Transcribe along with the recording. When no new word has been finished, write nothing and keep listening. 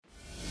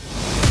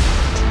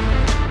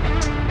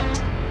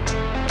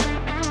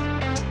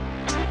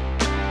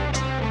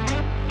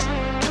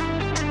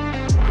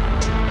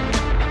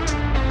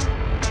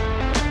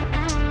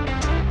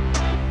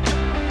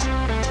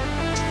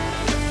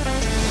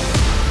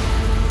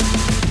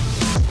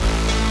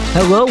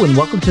Hello and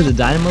welcome to the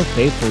Dynamo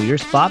Faithful, your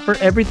spot for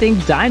everything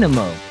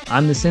Dynamo.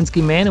 I'm the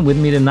Sinsky Man, and with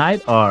me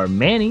tonight are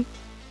Manny.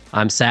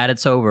 I'm sad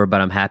it's over, but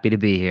I'm happy to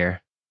be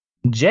here.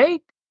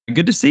 Jake.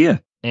 Good to see you.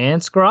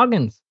 And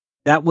Scroggins.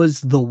 That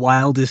was the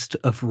wildest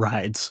of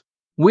rides.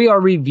 We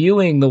are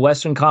reviewing the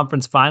Western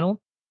Conference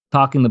Final,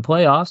 talking the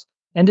playoffs,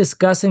 and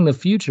discussing the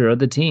future of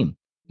the team.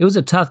 It was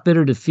a tough,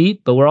 bitter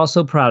defeat, but we're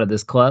also proud of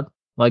this club.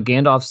 Like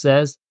Gandalf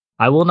says,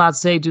 I will not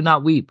say do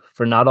not weep,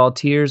 for not all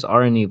tears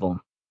are an evil.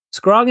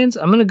 Scroggins,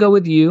 I'm going to go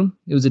with you.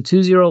 It was a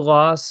 2-0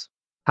 loss.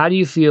 How do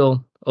you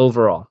feel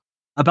overall?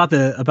 About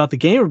the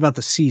game or about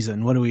the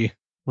season? What do we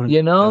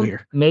know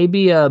here?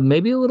 Maybe a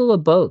little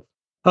of both.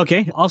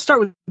 Okay, I'll start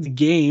with the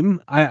game.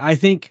 I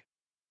think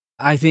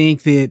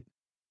that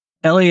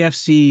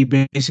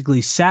LAFC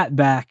basically sat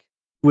back,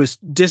 was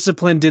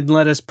disciplined, didn't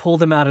let us pull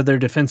them out of their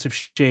defensive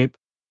shape,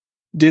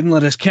 didn't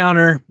let us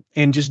counter,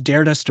 and just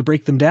dared us to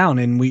break them down,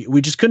 and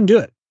we just couldn't do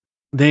it.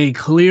 They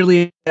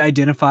clearly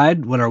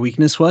identified what our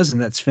weakness was,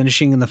 and that's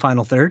finishing in the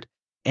final third.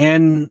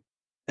 And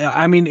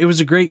I mean, it was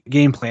a great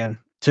game plan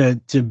to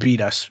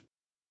beat us.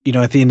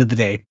 At the end of the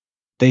day,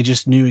 they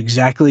just knew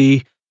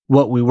exactly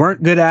what we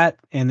weren't good at,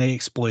 and they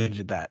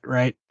exploited that,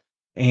 right?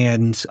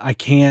 And I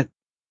can't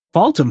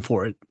fault them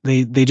for it.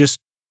 They just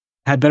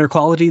had better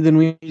quality than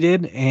we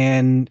did,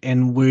 and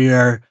we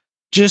are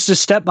just a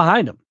step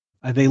behind them.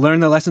 They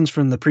learned the lessons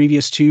from the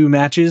previous two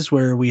matches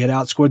where we had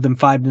outscored them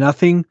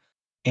 5-0,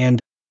 and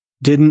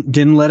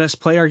didn't let us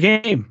play our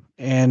game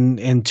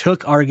and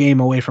took our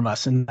game away from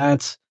us. And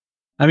that's,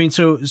 I mean,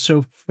 so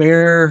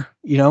fair,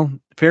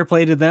 fair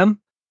play to them.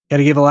 Got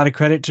to give a lot of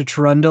credit to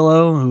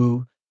Cherundolo,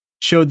 who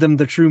showed them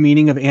the true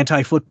meaning of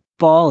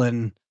anti-football.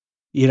 And,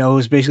 it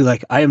was basically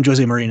like, I am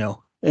Jose Mourinho,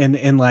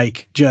 and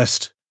like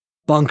just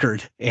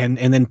bunkered and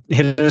then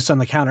hit us on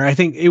the counter. I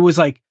think it was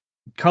like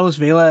Carlos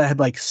Vela had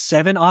like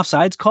 7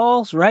 offsides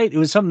calls, right? It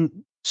was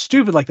something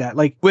stupid like that.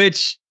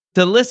 Which,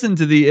 to listen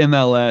to the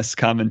MLS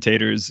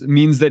commentators,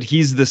 means that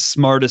he's the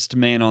smartest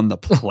man on the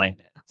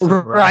planet.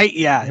 Right?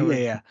 Yeah.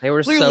 They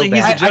were Clearly, so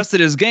bad. he's adjusted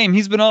his game.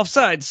 He's been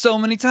offside so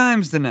many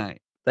times tonight.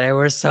 They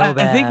were so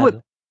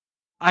bad.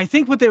 I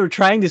think what they were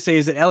trying to say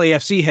is that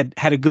LAFC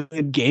had a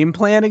good game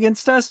plan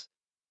against us,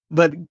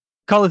 but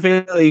Carlos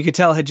Vela, you could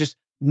tell, had just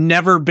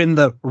never been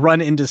the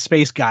run into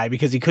space guy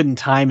because he couldn't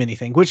time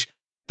anything, which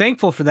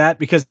thankful for that,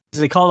 because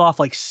they called off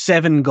like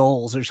 7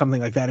 goals or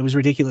something like that. It was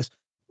ridiculous.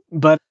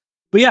 But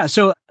yeah,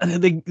 so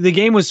the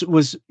game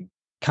was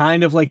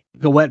kind of like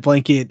a wet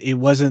blanket. It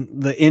wasn't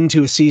the end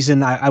to a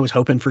season. I was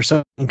hoping for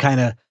some kind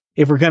of,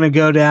 if we're going to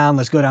go down,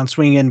 let's go down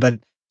swinging, but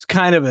it's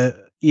kind of a,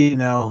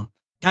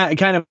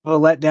 kind of a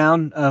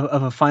letdown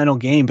of a final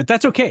game, but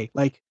that's okay.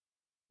 Like,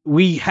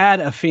 we had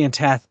a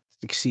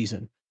fantastic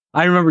season.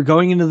 I remember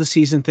going into the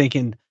season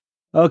thinking,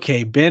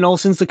 okay, Ben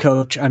Olsen's the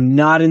coach. I'm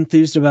not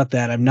enthused about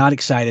that. I'm not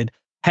excited.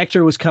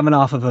 Hector was coming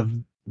off of a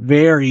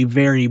very,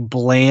 very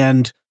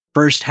bland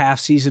first half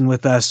season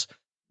with us.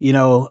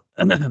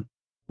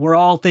 We're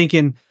all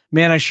thinking,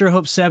 man, I sure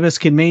hope Sebas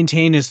can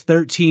maintain his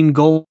 13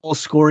 goal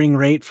scoring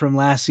rate from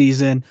last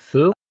season.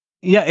 Who?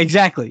 Yeah,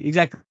 exactly.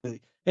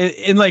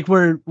 And like,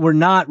 we're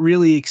not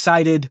really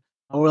excited.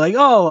 We're like,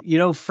 oh,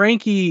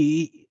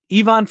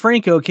 Ivan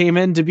Franco came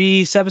in to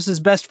be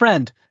Sebas's best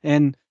friend,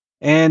 and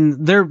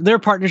their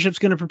partnership's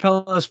going to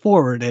propel us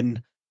forward.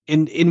 And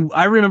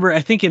I remember,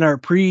 I think in our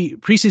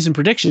preseason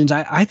predictions,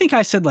 I think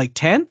I said like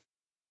 10th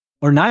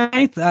or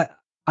 9th.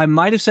 I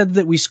might have said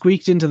that we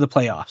squeaked into the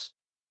playoffs,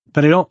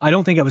 but I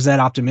don't think I was that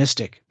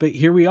optimistic. But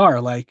here we are.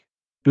 Like,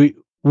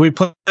 we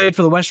played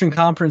for the Western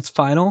Conference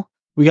Final.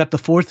 We got the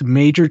 4th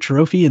major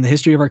trophy in the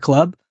history of our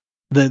club.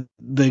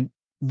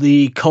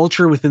 The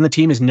culture within the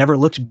team has never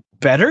looked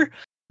better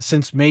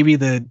since maybe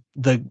the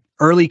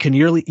early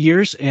Kinnear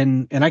years,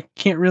 and I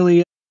can't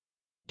really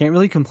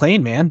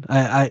complain, man.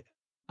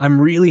 I'm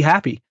really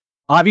happy.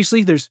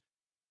 Obviously,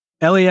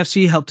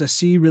 LAFC helped us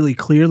see really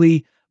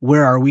clearly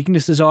where our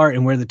weaknesses are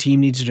and where the team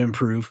needs to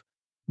improve.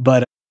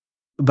 But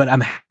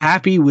I'm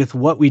happy with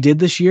what we did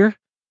this year,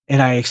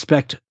 and I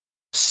expect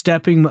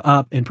stepping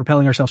up and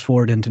propelling ourselves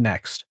forward into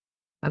next.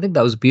 I think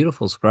that was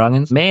beautiful,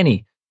 Scroggins.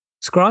 Manny,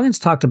 Scroggins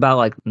talked about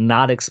like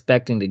not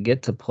expecting to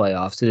get to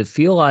playoffs. Did it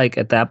feel like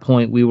at that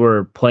point we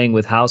were playing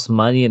with house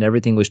money and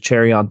everything was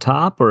cherry on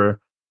top, or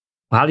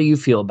how do you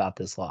feel about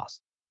this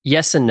loss?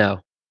 Yes and no.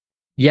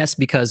 Yes,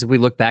 because if we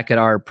look back at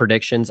our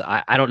predictions,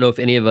 I don't know if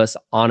any of us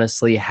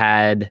honestly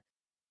had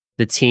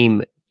the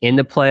team in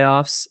the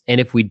playoffs. And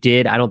if we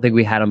did, I don't think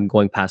we had them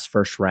going past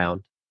first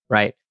round,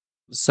 right?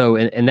 So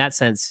in that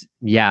sense,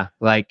 yeah,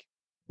 like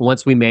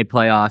once we made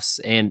playoffs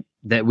and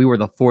that we were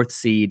the 4th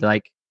seed,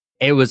 like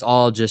it was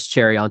all just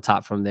cherry on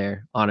top from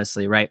there,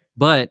 honestly, right?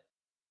 But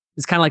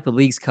it's kind of like the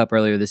Leagues Cup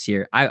earlier this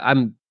year.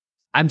 I'm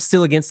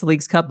still against the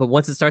Leagues Cup, but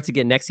once it starts to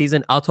get next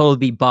season, I'll totally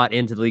be bought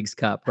into the Leagues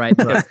Cup, right?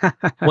 So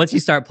once you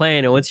start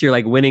playing and once you're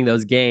like winning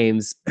those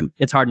games,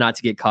 it's hard not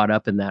to get caught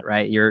up in that,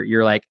 right?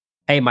 You're like,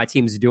 hey, my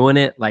team's doing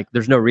it. Like,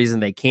 there's no reason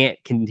they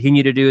can't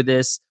continue to do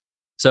this.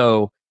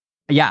 So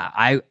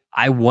yeah,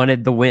 I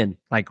wanted the win.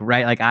 Like,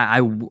 right. Like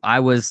I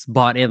was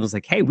bought in. I was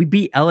like, hey, we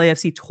beat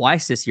LAFC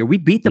twice this year. We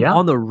beat them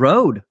on the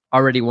road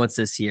already once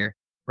this year.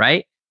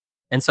 Right.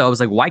 And so I was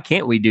like, why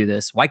can't we do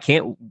this?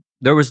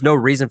 There was no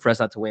reason for us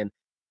not to win.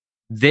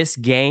 This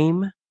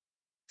game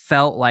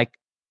felt like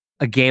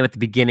a game at the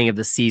beginning of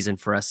the season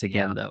for us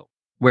again, though,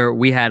 where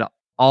we had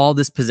all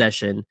this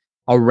possession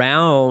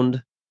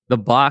around the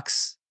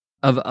box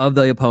of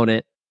the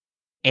opponent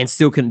and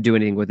still couldn't do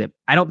anything with it.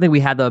 I don't think we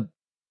had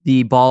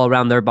the ball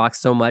around their box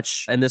so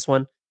much in this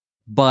one,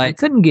 but we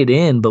couldn't get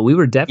in, but we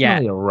were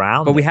definitely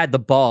around. But we had the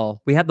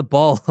ball. We had the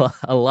ball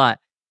a lot,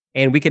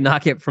 and we could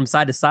knock it from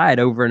side to side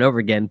over and over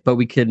again, but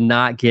we could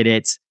not get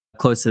it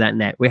close to that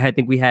net. I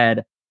think we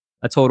had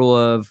a total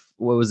of,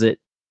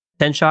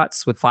 10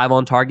 shots with 5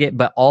 on target,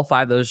 but all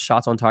 5 of those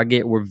shots on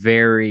target were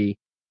I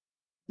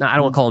don't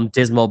want to call them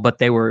dismal, but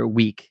they were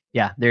weak.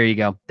 Yeah, there you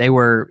go. They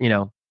were,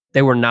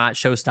 they were not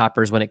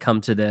showstoppers when it come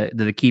to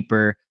the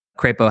keeper,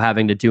 Crepo,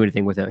 having to do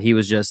anything with him. He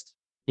was just,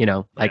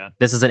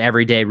 this is an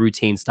everyday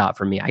routine stop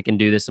for me. I can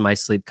do this in my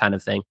sleep kind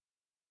of thing.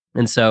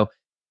 And so,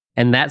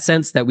 in that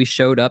sense that we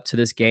showed up to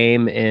this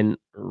game and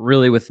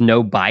really with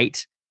no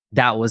bite,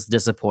 that was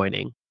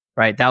disappointing,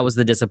 right? That was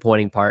the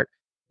disappointing part.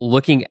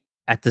 Looking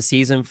at the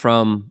season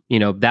from,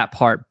 that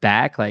part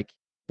back, like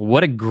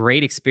what a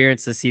great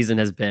experience this season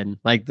has been.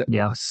 Like,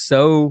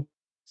 so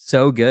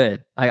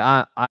good.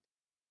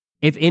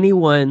 If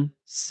anyone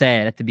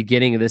said at the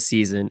beginning of this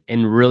season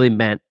and really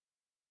meant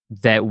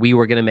that we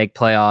were going to make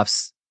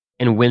playoffs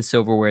and win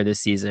silverware this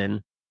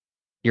season,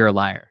 you're a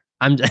liar.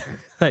 I'm just,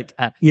 like,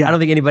 I don't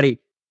think anybody,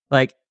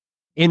 like,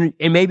 and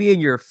maybe in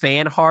your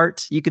fan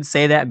heart, you could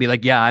say that and be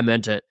like, yeah, I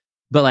meant it.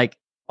 But like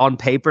on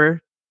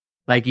paper,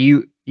 like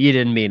you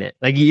didn't mean it.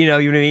 Like, you know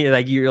what I mean?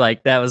 Like, you're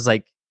like, that was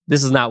like,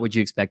 this is not what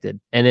you expected.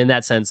 And in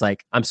that sense,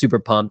 like, I'm super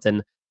pumped.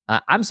 And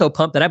I'm so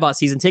pumped that I bought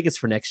season tickets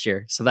for next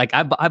year. So like,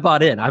 I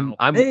bought in. I'm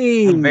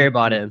very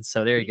bought in.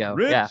 So there you go.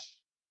 Rich. Yeah.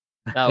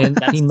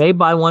 And he may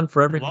buy one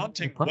for every.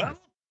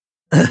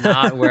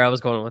 Not where I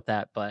was going with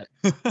that, but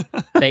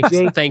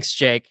thanks,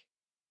 Jake.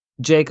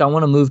 Jake, I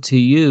want to move to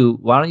you.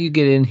 Why don't you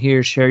get in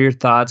here, share your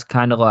thoughts,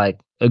 kind of like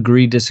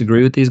agree,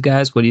 disagree with these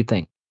guys? What do you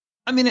think?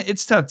 I mean,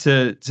 it's tough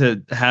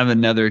to have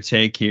another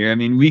take here. I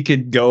mean, we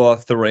could go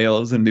off the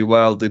rails and be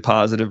wildly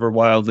positive or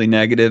wildly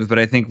negative, but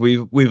I think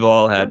we've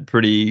all had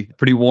pretty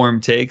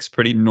warm takes,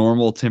 pretty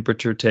normal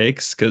temperature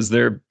takes because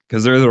they're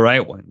the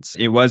right ones.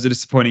 It was a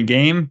disappointing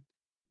game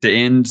to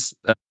end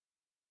a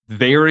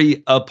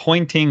very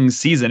appointing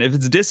season. If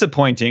it's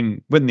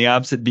disappointing, wouldn't the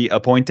opposite be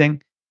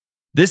appointing?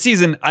 This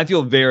season, I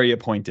feel very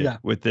appointed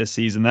with this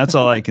season. That's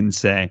all I can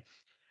say.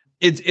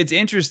 It's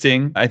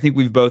interesting. I think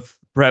we've both,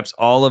 perhaps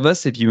all of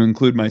us, if you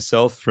include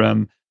myself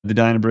from the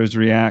Dynamo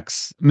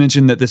Reacts,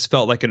 mentioned that this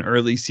felt like an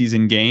early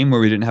season game where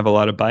we didn't have a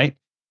lot of bite.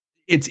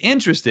 It's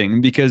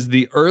interesting because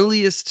the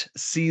earliest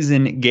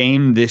season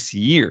game this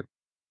year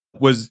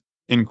was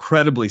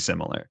incredibly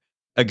similar.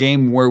 A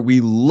game where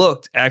we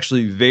looked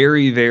actually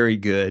very, very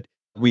good.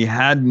 We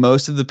had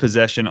most of the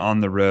possession on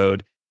the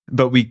road,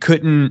 but we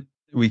couldn't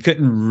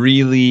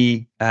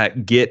really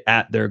get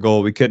at their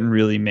goal. We couldn't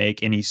really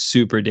make any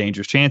super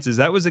dangerous chances.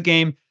 That was a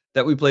game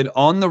that we played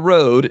on the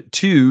road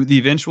to the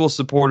eventual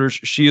Supporters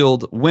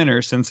Shield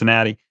winner,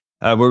 Cincinnati,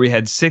 where we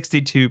had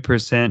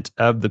 62%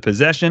 of the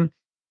possession,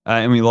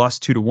 and we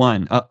lost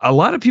 2-1. A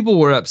lot of people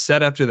were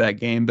upset after that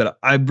game, but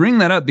I bring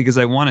that up because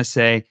I want to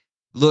say,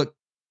 look,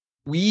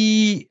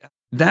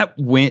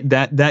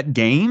 that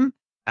game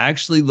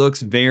actually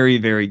looks very,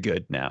 very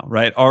good now,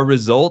 right? Our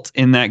result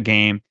in that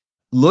game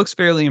looks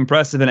fairly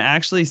impressive and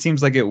actually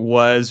seems like it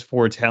was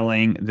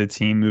foretelling the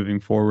team moving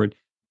forward.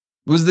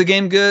 Was the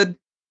game good?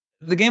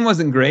 The game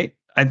wasn't great.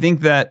 I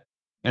think that,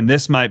 and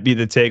this might be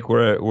the take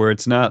where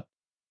it's not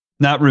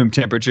room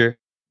temperature,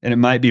 and it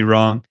might be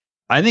wrong.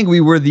 I think we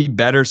were the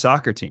better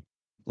soccer team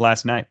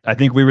last night. I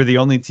think we were the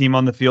only team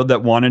on the field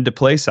that wanted to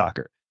play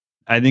soccer.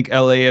 I think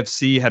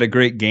LAFC had a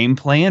great game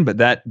plan, but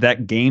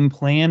that game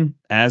plan,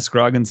 as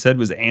Scroggins said,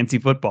 was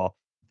anti-football.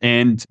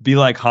 And be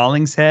like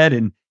Hollingshead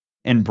and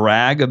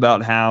brag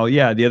about how,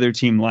 the other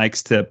team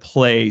likes to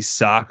play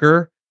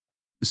soccer,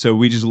 so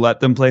we just let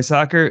them play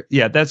soccer.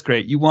 Yeah, that's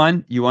great. You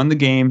won the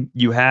game.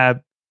 You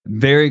have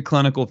very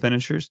clinical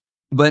finishers.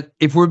 But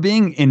if we're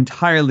being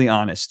entirely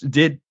honest,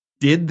 did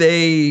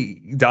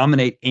they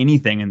dominate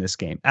anything in this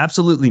game?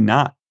 Absolutely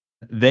not.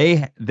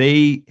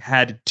 They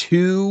had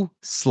 2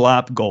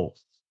 slop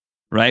goals,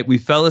 right? We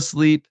fell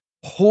asleep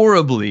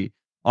horribly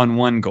on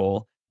one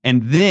goal,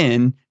 and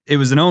then it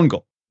was an own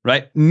goal.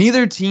 Right.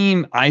 Neither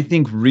team, I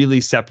think,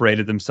 really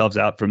separated themselves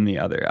out from the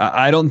other.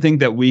 I don't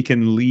think that we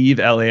can leave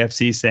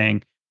LAFC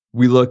saying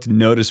we looked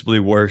noticeably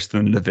worse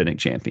than the defending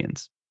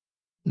champions.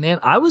 Man,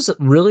 I was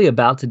really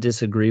about to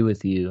disagree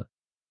with you.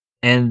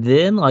 And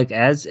then, like,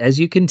 as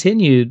you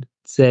continued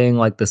saying,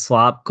 like, the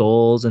slop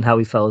goals and how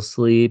we fell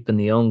asleep and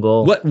the own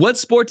goal. What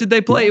sport did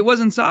they play? It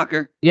wasn't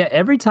soccer. Yeah,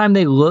 every time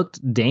they looked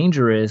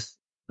dangerous,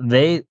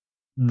 they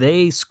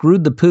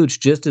screwed the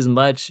pooch just as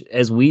much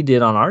as we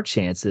did on our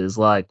chances.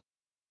 Like,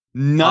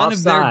 none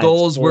of their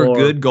goals were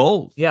good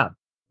goals. Yeah.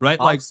 right?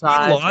 Like, we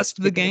Offsides,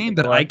 lost the game,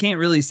 but I can't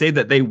really say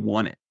that they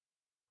won it.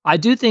 I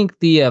do think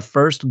the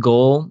first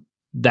goal,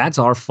 that's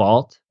our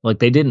fault. Like,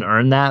 they didn't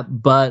earn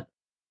that, but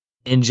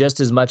in just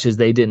as much as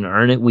they didn't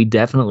earn it, we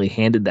definitely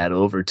handed that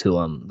over to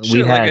them.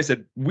 Sure, like I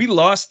said, we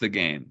lost the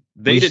game.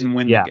 They didn't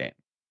win the game.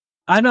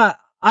 I'm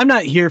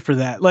not here for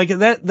that. Like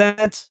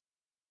that's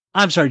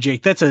I'm sorry,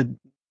 Jake. That's a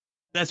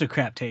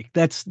crap take.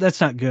 That's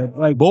not good.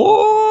 Like,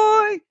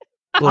 boy,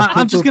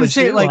 I'm just gonna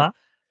say it, like,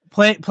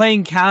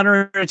 playing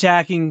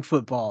counter-attacking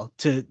football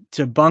to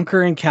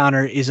bunker and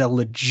counter is a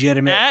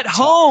legitimate at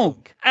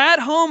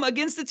home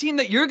against the team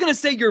that you're gonna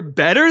say you're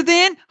better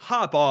than.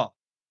 Hop off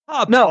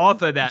of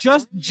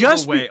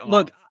that.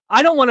 Look,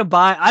 I don't want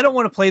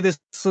to play this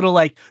little,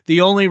 like,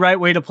 the only right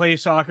way to play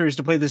soccer is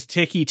to play this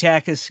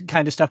ticky-tack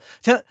kind of stuff.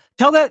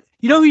 Tell that,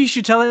 you know who you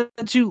should tell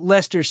that to?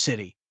 Leicester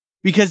City.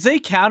 Because they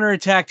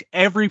counterattacked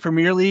every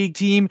Premier League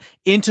team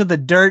into the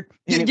dirt.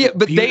 Yeah,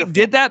 but they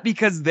did that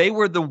because they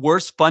were the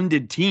worst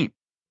funded team.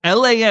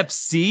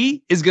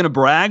 LAFC is going to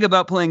brag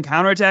about playing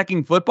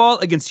counterattacking football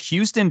against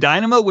Houston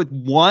Dynamo with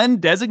one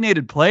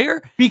designated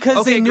player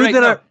because they knew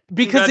that our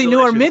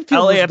midfield was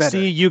better.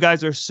 LAFC, you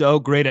guys are so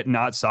great at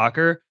not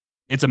soccer.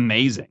 It's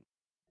amazing.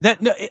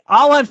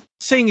 All I'm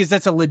saying is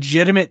that's a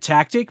legitimate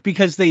tactic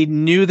because they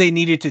knew they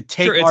needed to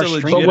take our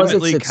strength. It's a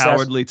legitimately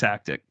cowardly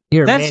tactic.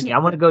 Here, Manny, I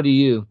want to go to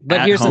you.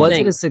 But here's the thing. Was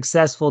it a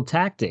successful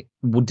tactic?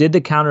 Did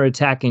the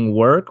counterattacking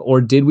work,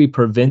 or did we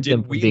prevent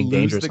them from being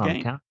dangerous on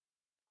the counter?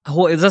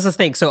 Well, that's the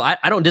thing. So I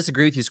don't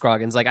disagree with you,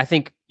 Scroggins. Like, I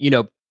think,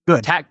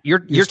 good. Your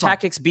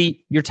tactics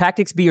be your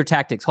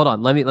tactics. Hold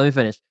on, let me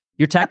finish.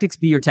 Your tactics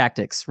be your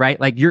tactics, right?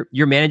 Like,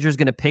 your manager is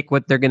going to pick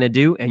what they're going to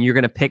do, and you're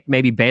going to pick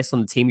maybe based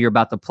on the team you're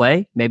about to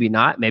play, maybe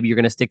not. Maybe you're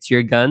going to stick to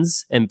your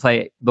guns and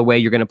play the way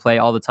you're going to play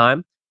all the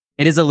time.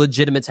 It is a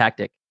legitimate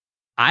tactic.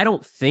 I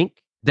don't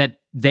think that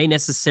they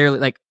necessarily,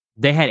 like,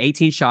 they had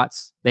 18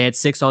 shots, they had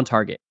 6 on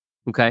target.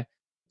 Okay,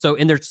 so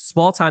in their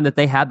small time that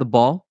they had the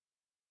ball,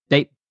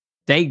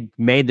 they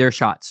made their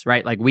shots,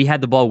 right? Like, we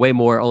had the ball way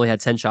more, only had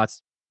 10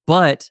 shots,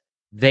 but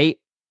they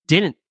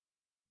didn't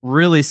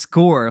really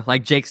score,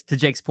 like to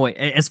Jake's point,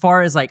 as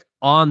far as like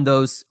on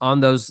those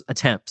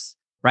attempts,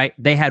 right?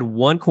 They had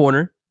one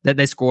corner that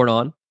they scored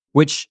on,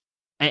 which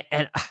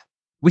and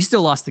we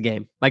still lost the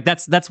game. Like,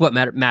 that's what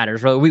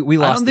matters, right? We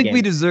lost. I don't think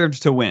we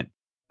deserved to win.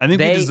 I think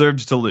we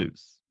deserved to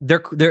lose. Their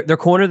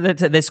corner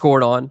that they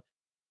scored on,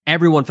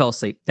 everyone fell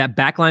asleep. That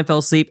back line fell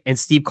asleep, and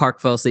Steve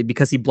Clark fell asleep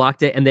because he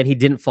blocked it, and then he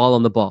didn't fall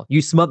on the ball.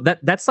 You smother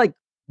that's like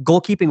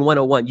goalkeeping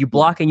 101. You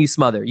block and you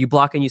smother. You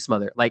block and you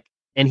smother. Like,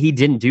 and he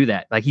didn't do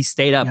that. Like, he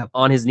stayed up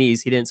on his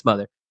knees. He didn't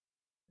smother.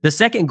 The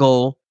second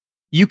goal,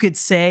 you could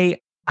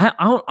say,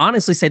 I'll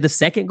honestly say the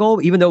second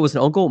goal, even though it was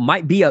an own goal,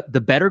 might be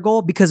the better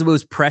goal because it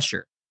was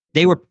pressure.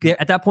 They were,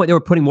 at that point, they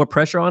were putting more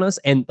pressure on us,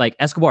 and like,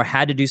 Escobar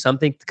had to do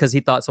something because he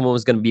thought someone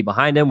was going to be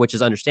behind him, which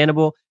is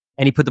understandable,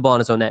 and he put the ball in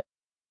his own net.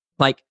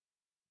 Like,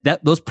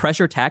 those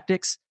pressure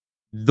tactics,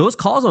 those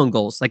call zone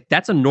goals, like,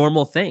 that's a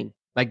normal thing.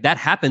 Like, that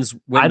happens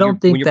when I don't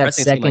think that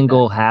second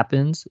goal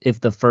happens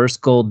if the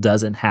first goal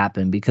doesn't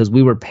happen, because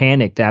we were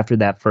panicked after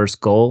that first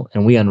goal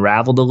and we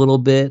unraveled a little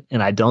bit,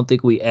 and I don't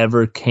think we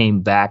ever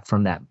came back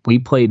from that. We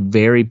played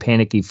very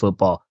panicky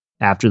football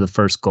after the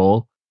first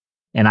goal,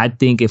 and I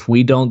think if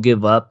we don't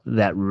give up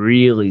that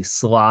really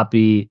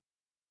sloppy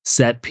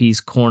set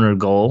piece corner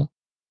goal,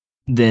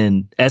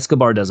 then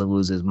Escobar doesn't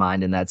lose his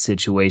mind in that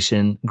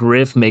situation.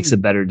 Griff makes a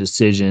better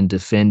decision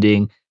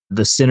defending.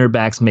 The center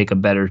backs make a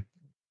better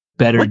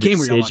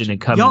decision in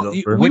coming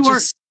over.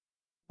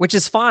 Which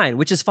is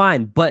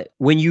fine. But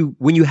when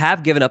you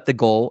have given up the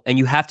goal and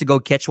you have to go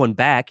catch one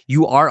back,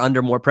 you are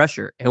under more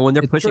pressure. And when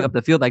they're pushing up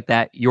the field like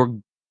that,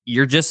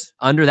 you're just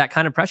under that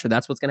kind of pressure.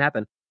 That's what's going to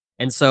happen.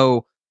 And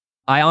so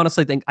I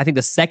honestly think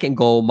the second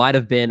goal might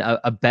have been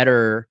a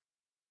better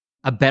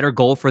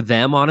goal for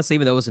them, honestly,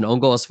 even though it was an own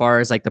goal, as far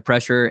as like the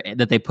pressure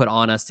that they put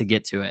on us to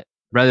get to it,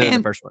 rather than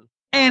the first one.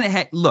 And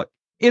hey, look,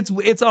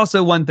 it's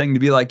also one thing to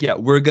be like, yeah,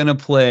 we're going to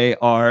play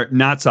our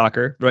not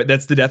soccer, right?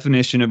 That's the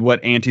definition of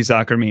what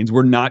anti-soccer means.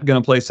 We're not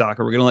going to play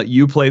soccer. We're going to let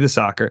you play the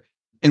soccer,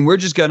 and we're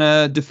just going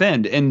to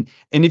defend. And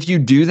if you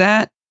do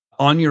that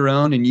on your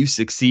own and you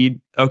succeed,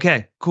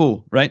 okay,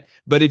 cool, right?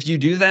 But if you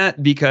do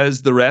that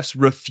because the refs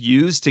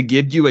refuse to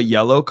give you a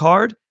yellow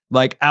card,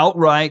 like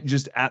outright,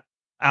 just out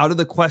of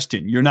the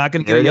question, you're not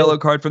going to get a yellow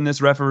card from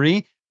this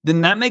referee, then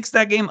that makes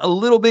that game a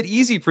little bit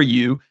easier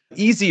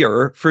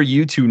for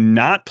you to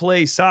not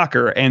play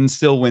soccer and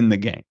still win the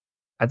game.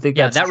 I think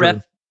that's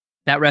true.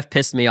 That ref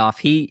pissed me off.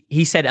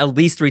 He said at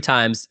least 3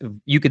 times,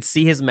 you could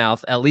see his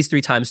mouth at least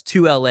 3 times,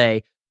 to LA,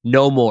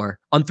 no more,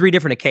 on 3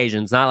 different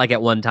occasions, not like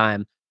at one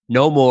time.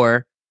 No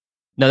more.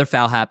 Another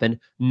foul happened.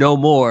 No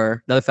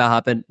more. Another foul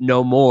happened.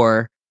 No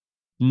more.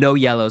 No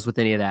yellows with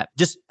any of that.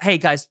 Just, hey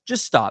guys,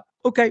 just stop.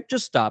 Okay,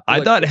 just stop.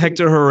 I thought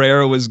Hector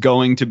Herrera was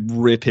going to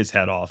rip his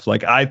head off.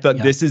 Like, I thought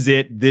this is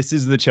it. This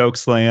is the choke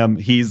slam.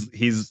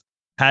 He's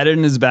had it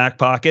in his back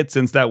pocket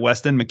since that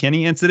Weston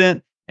McKennie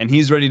incident, and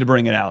he's ready to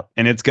bring it out.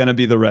 And it's going to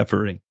be the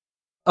referee.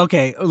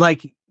 Okay,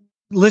 like,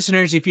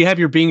 listeners, if you have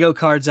your bingo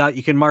cards out,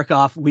 you can mark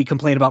off. We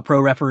complain about pro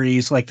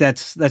referees. Like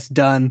that's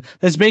done.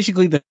 That's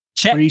basically the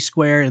free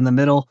square in the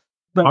middle.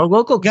 But our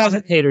local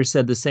commentator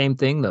said the same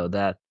thing though.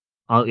 That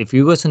if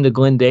you listen to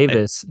Glenn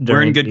Davis,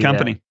 we're in good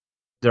company.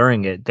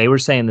 During it, they were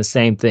saying the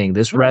same thing.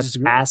 This ref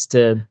has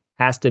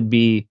to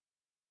be.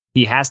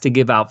 He has to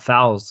give out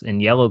fouls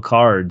and yellow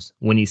cards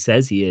when he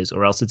says he is,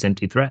 or else it's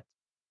empty threat.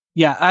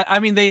 Yeah, I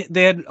mean they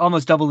had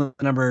almost double the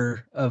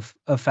number of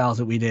fouls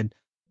that we did.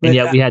 But and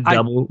yet we had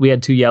double. We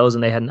had 2 yellows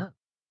and they had none.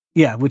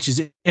 Yeah, which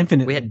is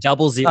infinite. We had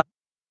double zero.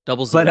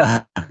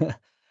 But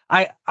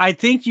I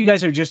think you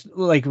guys are just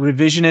like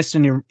revisionist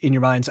in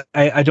your minds.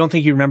 I don't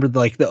think you remember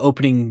the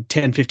opening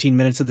 10, 15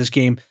 minutes of this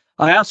game.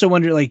 I also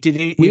wonder, like,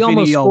 we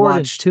almost scored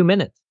in 2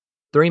 minutes,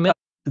 3 minutes?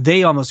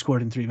 They almost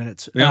scored in 3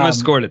 minutes. We almost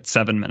scored at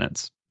 7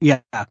 minutes.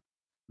 Yeah.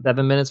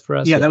 7 minutes for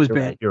us? Yeah, that was bad.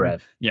 Right, you're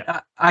right. Yeah.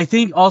 I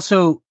think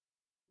also,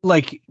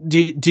 like,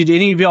 did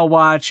any of y'all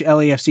watch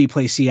LAFC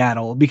play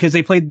Seattle? Because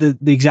they played the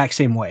exact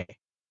same way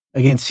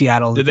against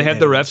Seattle. Did they have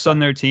the refs on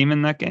their team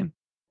in that game?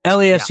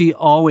 LAFC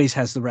always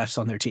has the refs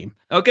on their team.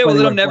 Okay, well,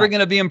 then I'm never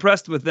going to be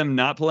impressed with them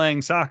not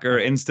playing soccer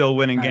and still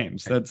winning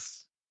games.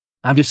 That's.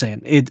 I'm just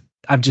saying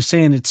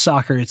it's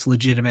soccer. It's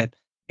legitimate,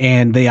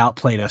 and they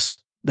outplayed us.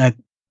 It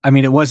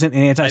wasn't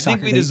an anti-soccer. I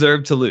think we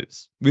deserve to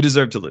lose. We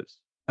deserve to lose.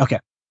 Okay,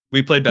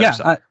 we played better.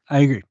 Yeah, I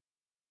agree.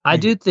 I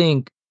do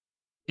think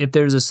if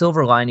there's a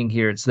silver lining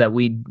here, it's that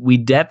we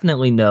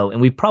definitely know,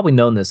 and we've probably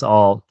known this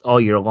all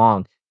year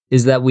long,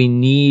 is that we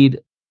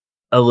need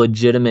a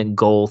legitimate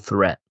goal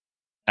threat.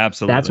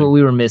 Absolutely. That's what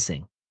we were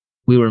missing.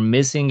 We were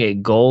missing a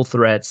goal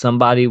threat,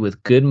 somebody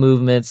with good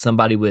movement,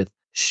 somebody with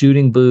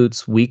shooting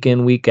boots week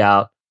in, week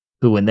out,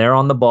 who when they're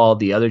on the ball,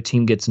 the other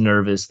team gets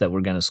nervous that we're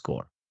going to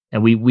score.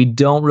 And we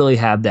don't really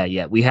have that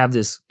yet. We have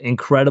this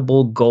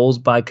incredible goals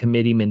by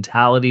committee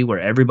mentality where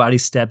everybody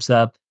steps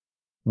up.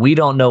 We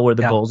don't know where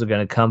the goals are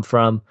going to come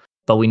from,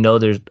 but we know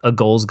there's a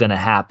goal's going to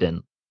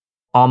happen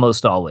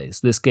almost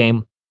always. This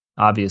game,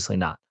 obviously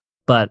not.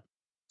 But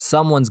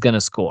someone's going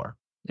to score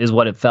is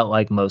what it felt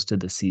like most of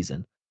the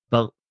season.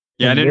 But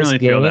yeah, I didn't really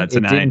feel that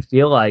tonight.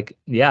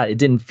 It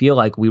didn't feel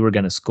like we were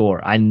going to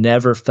score. I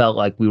never felt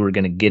like we were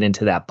going to get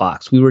into that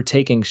box. We were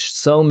taking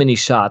so many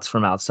shots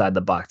from outside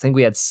the box. I think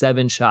we had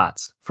 7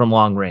 shots from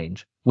long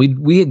range.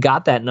 We had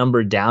got that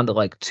number down to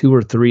like 2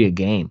 or 3 a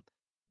game.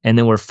 And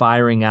then we're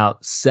firing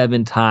out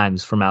 7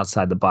 times from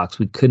outside the box.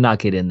 We could not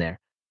get in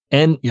there.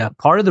 And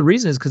part of the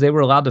reason is because they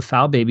were allowed to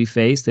foul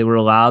babyface. They were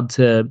allowed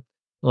to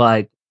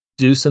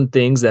do some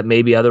things that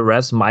maybe other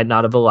refs might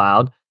not have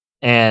allowed.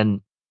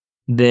 And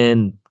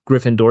then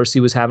Griffin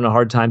Dorsey was having a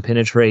hard time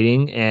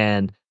penetrating,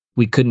 and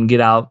we couldn't get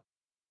out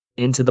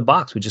into the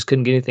box. We just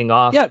couldn't get anything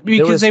off. Yeah,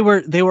 because they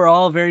were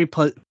all very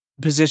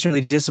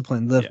positionally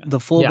disciplined. The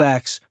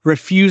fullbacks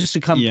refused to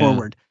come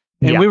forward.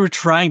 And we were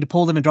trying to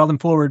pull them and draw them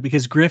forward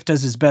because Griff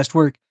does his best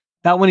work,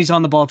 not when he's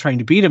on the ball trying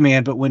to beat a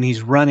man, but when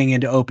he's running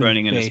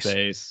into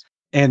space.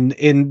 And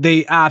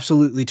they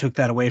absolutely took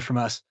that away from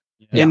us.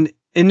 Yeah.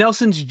 And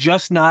Nelson's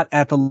just not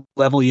at the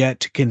level yet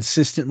to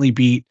consistently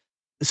beat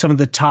some of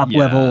the top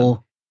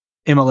level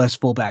MLS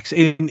fullbacks.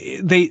 And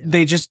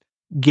they just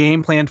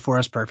game planned for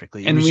us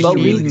perfectly. And we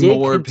need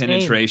more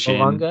penetration.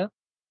 Malanga,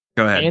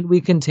 Go ahead. And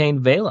we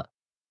contained Vela.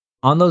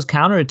 On those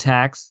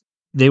counterattacks,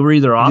 they were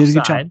either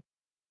offside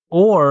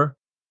or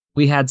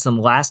we had some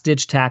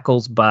last-ditch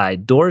tackles by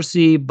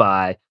Dorsey,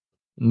 by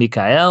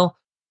Mikael,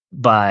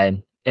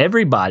 by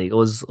everybody. It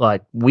was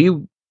like they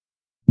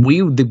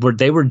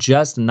were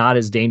just not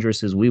as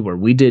dangerous as we were.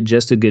 We did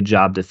just a good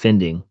job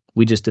defending.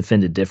 We just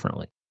defended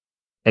differently,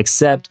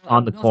 except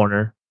on the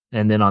corner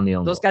and then on the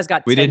own. Those guys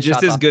got. We did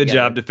just as good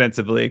job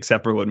defensively,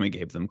 except for when we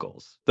gave them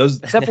goals.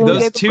 Those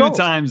 2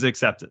 times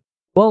accepted.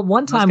 Well,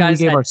 one time we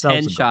gave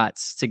ourselves 10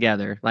 shots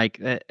together. Like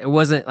it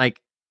wasn't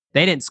like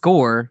they didn't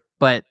score,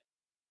 but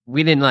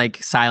we didn't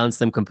silence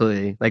them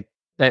completely. Like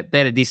they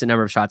had a decent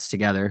number of shots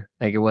together.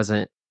 Like it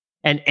wasn't.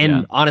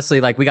 And honestly,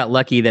 we got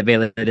lucky that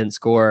Vela didn't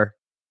score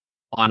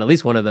on at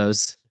least one of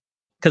those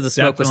because the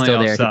smoke was still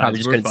there. He probably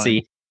just couldn't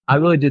see. I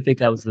really do think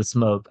that was the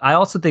smoke. I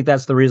also think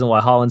that's the reason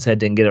why Hollinshead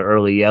didn't get an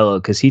early yellow,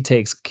 because he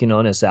takes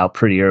Quinones out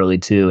pretty early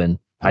too, and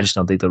I just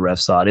don't think the ref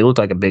saw it. It looked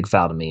like a big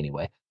foul to me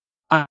anyway.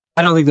 I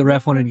don't think the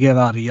ref wanted to give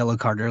out a yellow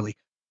card early.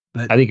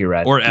 But I think you're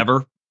right. Or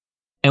ever.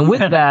 And with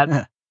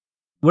that,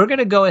 we're going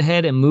to go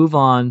ahead and move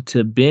on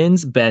to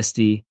Ben's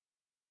bestie,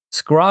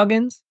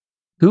 Scroggins.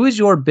 Who is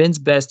your Ben's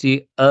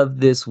bestie of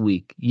this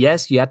week?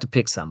 Yes, you have to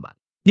pick somebody.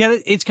 Yeah,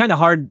 it's kind of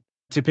hard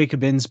to pick a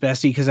Ben's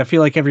bestie because I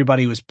feel like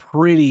everybody was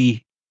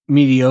pretty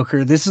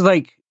mediocre. This is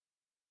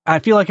I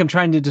feel like I'm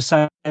trying to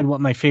decide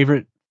what my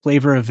favorite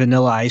flavor of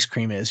vanilla ice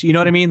cream is. You know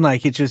what I mean?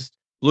 It's just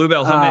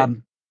Bluebell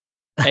homemade.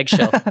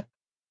 Eggshell.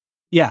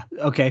 Yeah.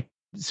 Okay.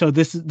 So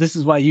this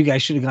is why you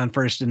guys should have gone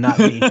first and not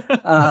me.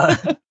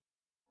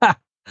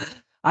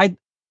 I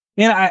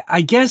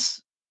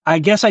guess I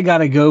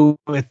gotta go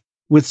with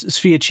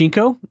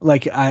Sviatchenko.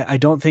 I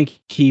don't think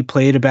he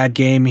played a bad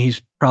game.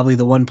 He's probably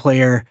the one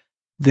player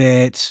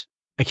that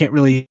I can't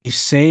really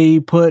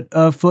say put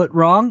a foot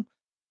wrong.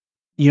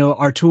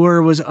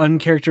 Artur was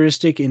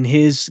uncharacteristic in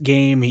his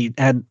game. He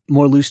had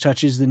more loose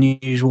touches than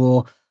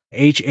usual.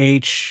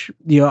 HH,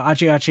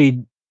 Ache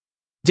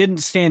didn't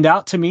stand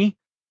out to me.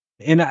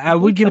 And I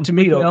would give it to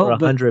Complete over Mikael,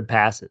 100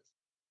 passes.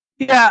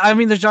 yeah, I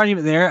mean, there's an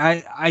argument there.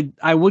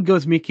 I would go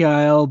with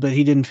Mikael, but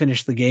he didn't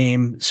finish the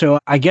game. So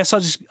I guess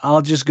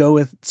I'll just go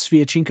with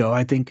Sviatchenko.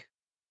 I think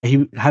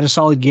he had a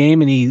solid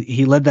game and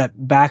he led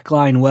that back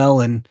line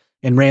well and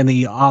ran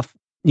the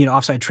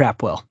offside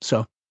trap well.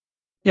 So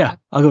yeah,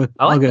 I'll go with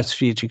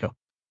Sviatchenko.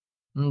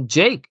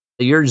 Jake,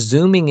 you're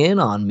zooming in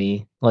on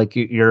me like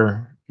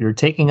you're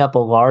taking up a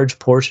large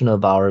portion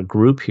of our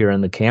group here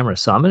in the camera.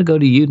 So I'm going to go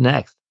to you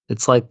next.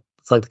 It's like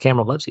the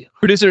camera loves you.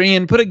 Producer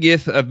Ian, put a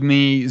GIF of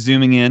me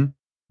zooming in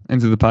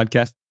into the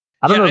podcast.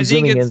 I don't know if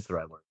zooming in is the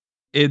right word.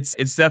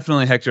 It's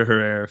definitely Hector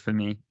Herrera for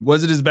me.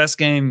 Was it his best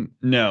game?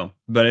 No,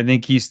 but I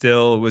think he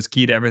still was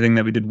key to everything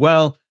that we did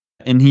well,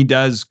 and he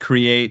does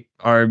create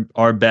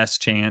our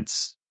best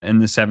chance in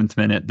the 7th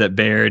minute that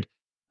Baird.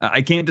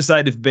 I can't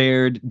decide if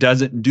Baird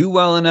doesn't do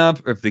well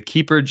enough, or if the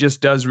keeper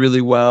just does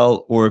really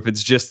well, or if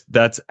it's just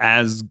that's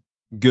as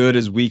good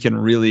as we can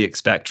really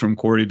expect from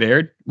Corey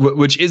Baird,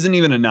 which isn't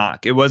even a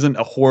knock. It wasn't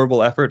a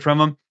horrible effort from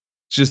him.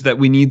 It's just that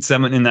we need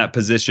someone in that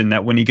position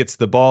that when he gets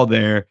the ball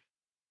there,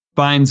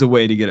 finds a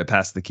way to get it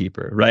past the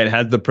keeper, right?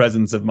 Has the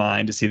presence of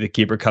mind to see the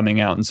keeper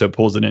coming out and so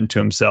pulls it into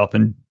himself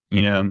and,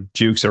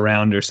 jukes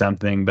around or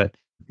something. But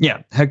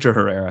yeah, Hector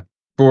Herrera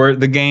for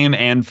the game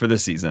and for the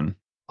season.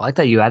 I like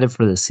that you added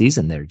for the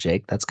season there,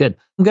 Jake. That's good.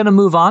 I'm going to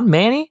move on.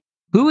 Manny,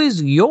 who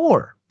is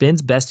your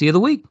Ben's Bestie of the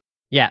Week?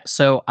 Yeah,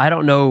 so I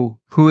don't know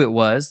who it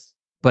was,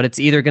 but it's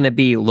either going to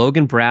be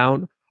Logan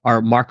Brown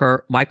or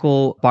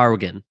Michael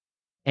Barwigan.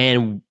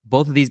 And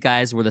both of these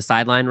guys were the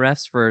sideline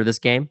refs for this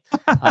game.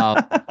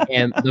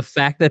 And the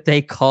fact that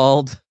they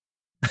called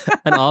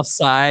an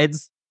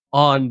offsides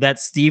on that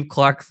Steve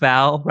Clark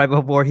foul right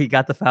before he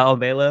got the foul on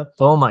Vela.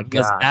 Oh my was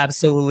God.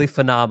 absolutely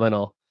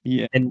phenomenal.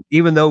 Yeah. And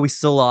even though we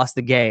still lost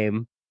the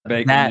game,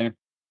 that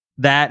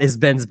is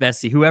Ben's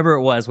Bestie. Whoever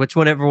it was,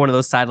 whichever one of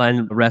those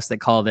sideline refs that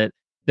called it,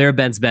 they're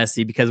Ben's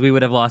Bestie, because we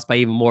would have lost by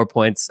even more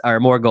points or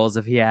more goals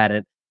if he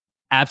hadn't.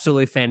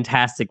 Absolutely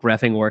fantastic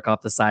reffing work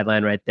off the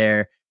sideline right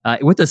there.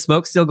 With the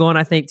smoke still going,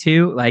 I think,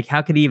 too. Like,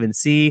 how could he even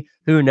see?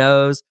 Who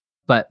knows?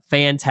 But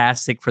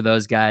fantastic for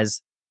those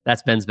guys.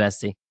 That's Ben's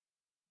Bestie.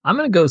 I'm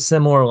going to go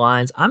similar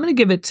lines. I'm going to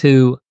give it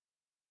to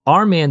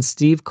our man,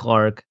 Steve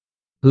Clark,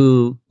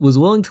 who was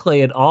willing to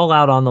lay it all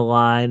out on the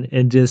line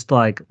and just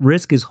like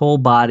risk his whole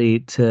body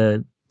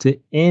to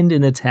end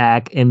an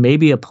attack and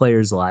maybe a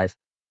player's life.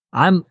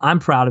 I'm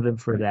proud of him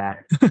for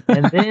that.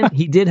 And then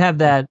he did have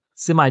that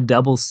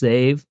semi-double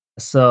save.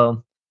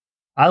 So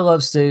I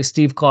love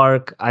Steve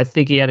Clark. I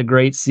think he had a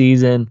great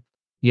season.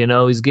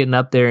 He's getting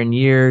up there in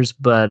years,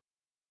 but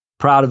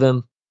proud of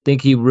him.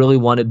 Think he really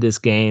wanted this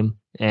game,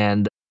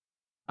 and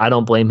I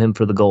don't blame him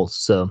for the goals.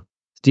 So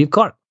Steve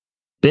Clark,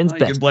 Ben's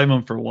best. You can blame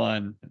him for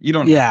one. You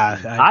don't. Yeah,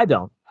 I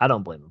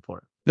don't blame him for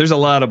it. There's a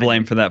lot of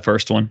blame for that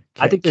first one.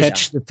 I think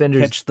there's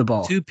defenders, catch the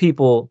ball. 2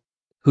 people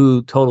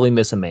who totally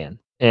miss a man,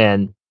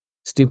 and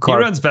Steve Clark.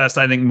 He runs fast,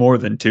 I think, more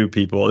than 2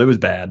 people. It was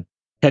bad.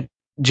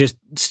 Just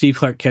Steve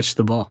Clark catch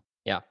the ball.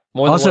 Yeah.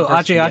 More than also,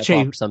 Ache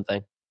or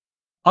something.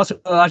 Also,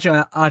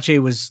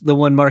 Ache was the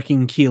one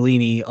marking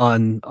Chiellini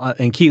and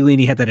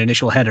Chiellini had that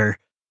initial header,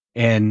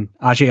 and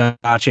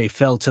Ache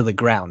fell to the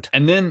ground.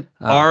 And then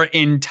our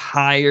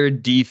entire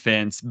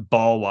defense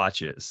ball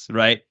watches,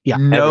 right? Yeah.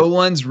 No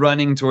one's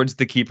running towards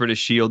the keeper to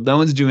shield. No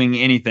one's doing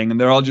anything. And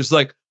they're all just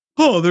like,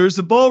 oh, there's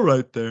a ball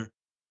right there.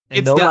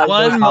 It's the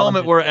one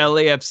moment where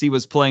LAFC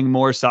was playing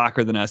more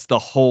soccer than us the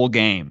whole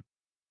game.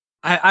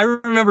 I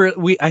remember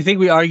I think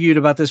we argued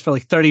about this for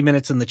like 30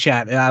 minutes in the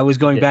chat. I was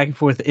going back and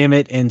forth with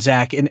Emmett and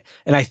Zach, and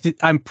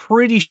I'm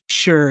pretty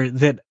sure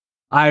that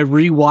I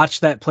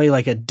rewatched that play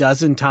like a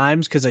dozen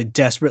times because I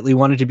desperately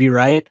wanted to be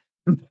right.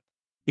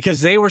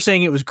 Because they were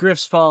saying it was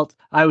Griff's fault,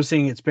 I was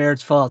saying it's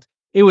Baird's fault.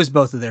 It was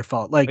both of their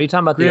fault. Like, are you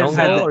talking about the own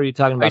goal, or are you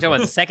talking about? Are you talking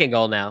about the second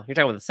goal now? You're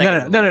talking about the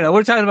second. No.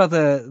 We're talking about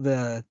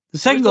the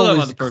second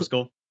goal. The first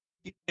goal.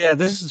 Yeah,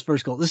 this is his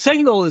first goal. The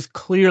second goal is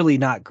clearly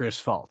not Griff's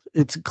fault.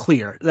 It's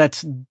clear.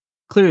 That's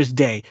clear as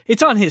day.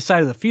 It's on his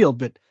side of the field,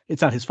 but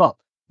it's not his fault.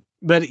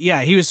 But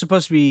yeah, he was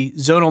supposed to be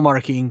zonal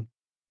marking,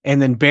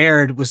 and then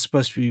Baird was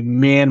supposed to be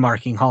man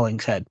marking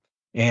Hollingshead,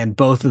 and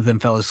both of them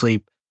fell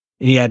asleep.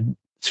 And he had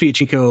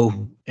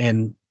Sviatchenko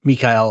and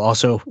Mikael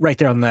also right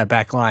there on that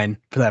back line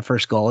for that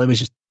first goal. It was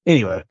just,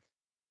 anyway,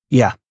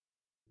 yeah.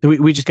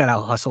 We just got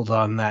out hustled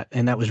on that,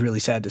 and that was really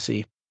sad to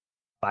see.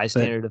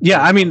 Bystander.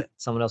 Yeah, I mean,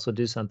 someone else would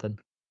do something.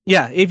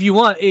 Yeah, if you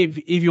want,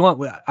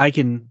 I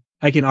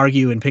can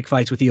argue and pick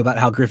fights with you about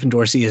how Griffin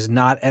Dorsey is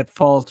not at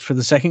fault for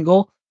the second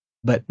goal,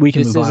 but we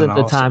can This move on. isn't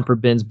the time for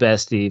Ben's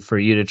Bestie for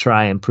you to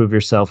try and prove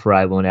yourself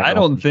right. I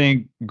don't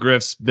think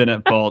Griff's been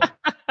at fault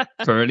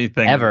for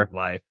anything ever in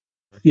life.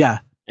 Yeah.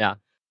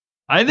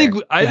 I think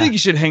you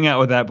should hang out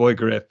with that boy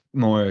Griff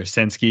more,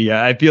 Sensky.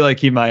 I feel like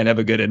he might have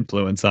a good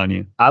influence on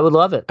you. I would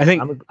love it. I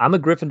think I'm a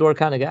Gryffindor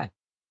kind of guy.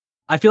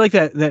 I feel like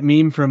that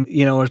meme from,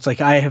 where it's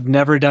like, I have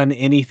never done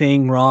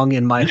anything wrong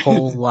in my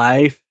whole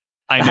life.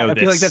 I know I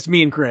this. feel like that's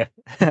me and Griff.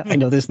 I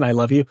know this and I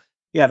love you.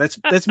 Yeah,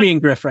 that's me and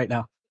Griff right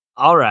now.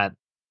 All right.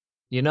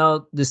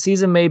 The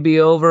season may be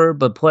over,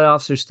 but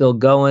playoffs are still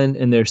going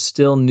and there's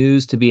still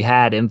news to be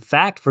had. In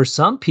fact, for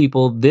some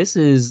people, this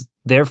is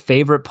their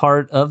favorite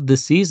part of the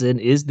season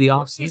is the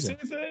off season.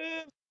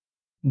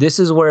 This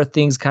is where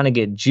things kind of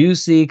get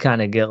juicy,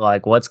 kind of get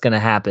like what's going to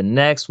happen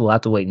next. We'll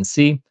have to wait and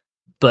see.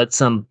 But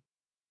some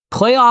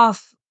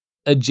playoff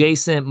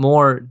adjacent,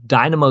 more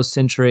Dynamo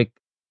centric,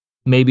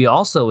 maybe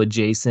also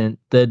adjacent.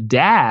 The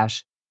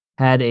Dash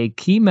had a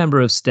key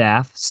member of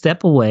staff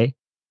step away.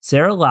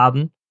 Sarah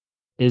Loudon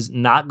is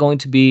not going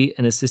to be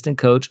an assistant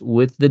coach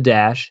with the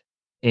Dash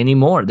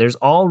anymore. There's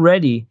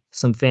already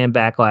some fan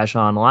backlash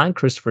online.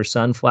 Christopher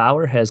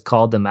Sunflower has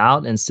called them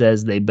out and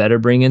says they better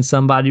bring in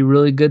somebody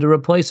really good to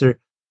replace her.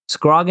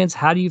 Scroggins,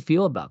 how do you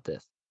feel about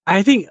this?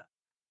 I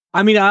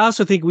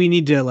also think we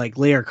need to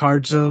lay our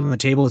cards on the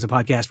table as a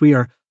podcast. We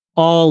are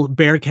all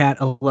Bearcat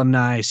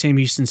alumni, Sam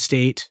Houston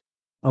State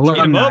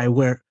alumni,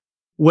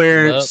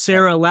 where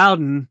Sarah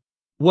Loudon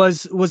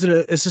was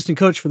an assistant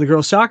coach for the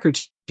girls soccer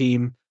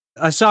team,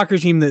 a soccer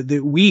team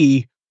that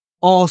we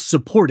all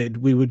supported.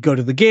 We would go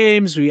to the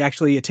games. We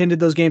actually attended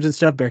those games and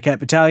stuff. Bearcat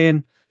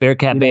Battalion.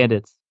 Bearcat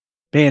Bandits.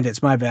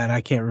 Bandits, my bad. I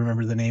can't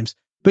remember the names.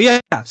 But yeah,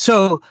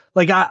 so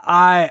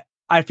I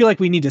feel like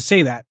we need to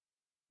say that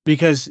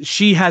because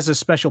she has a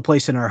special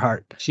place in our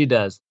heart. She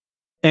does.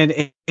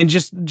 And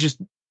just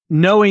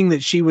knowing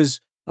that she was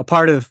a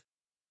part of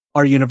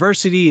our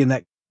university and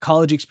that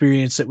college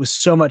experience that was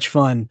so much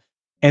fun.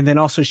 And then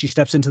also she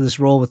steps into this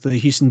role with the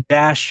Houston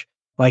Dash.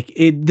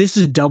 This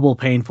is double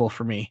painful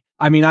for me.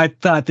 I mean, I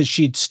thought that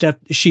she'd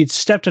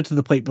stepped up to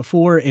the plate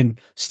before and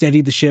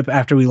steadied the ship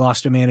after we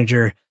lost a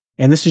manager.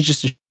 And this is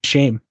just a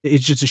shame.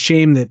 It's just a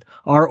shame that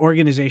our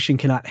organization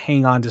cannot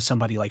hang on to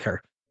somebody like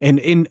her.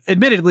 And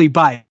admittedly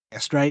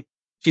biased, right?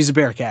 She's a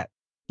Bearcat,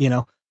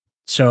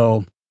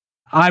 So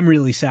I'm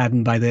really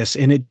saddened by this.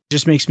 And it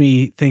just makes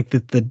me think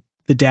that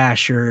the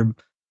Dash are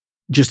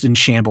just in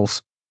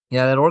shambles.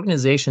 Yeah, that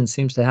organization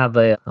seems to have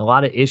a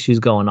lot of issues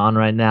going on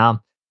right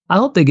now. I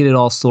hope they get it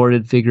all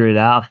sorted, figure it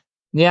out.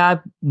 Yeah,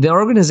 the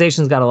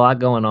organization's got a lot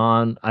going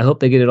on. I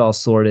hope they get it all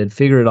sorted,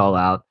 figure it all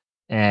out,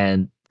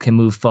 and can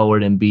move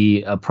forward and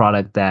be a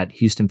product that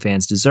Houston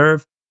fans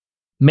deserve.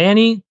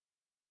 Manny,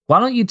 why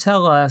don't you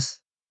tell us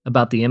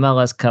about the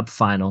MLS Cup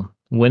final?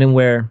 When and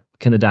where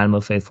can the Dynamo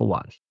faithful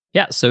watch?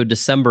 Yeah, so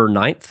December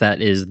 9th,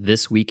 that is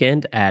this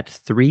weekend at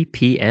 3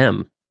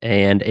 p.m.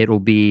 And it'll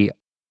be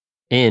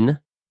in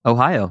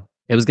Ohio.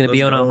 It was going to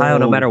be in Ohio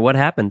no matter what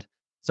happened.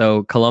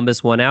 So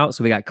Columbus won out.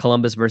 So we got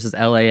Columbus versus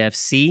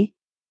LAFC.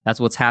 That's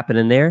what's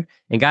happening there.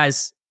 And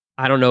guys,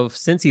 I don't know if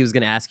Cincy was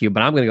going to ask you,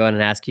 but I'm going to go ahead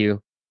and ask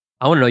you.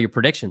 I want to know your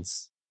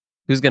predictions.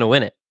 Who's going to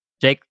win it?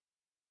 Jake?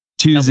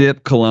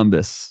 2-zip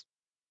Columbus.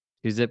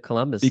 2-zip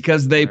Columbus.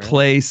 Because they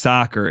play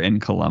soccer in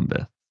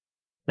Columbus.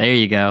 There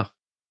you go.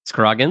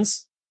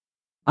 Scroggins?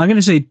 I'm going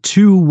to say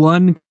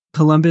 2-1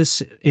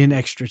 Columbus in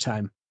extra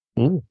time.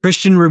 Ooh.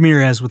 Christian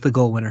Ramirez with the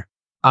goal winner.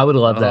 I would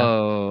love that.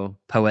 Oh,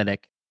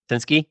 poetic.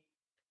 Cincy?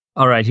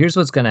 All right, here's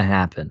what's going to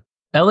happen.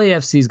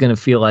 LAFC is going to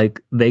feel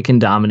like they can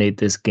dominate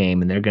this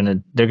game, and they're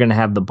going to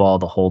have the ball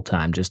the whole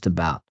time, just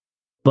about.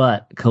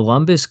 But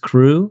Columbus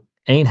Crew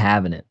ain't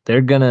having it.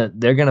 They're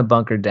gonna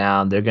bunker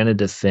down. They're gonna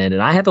defend.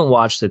 And I haven't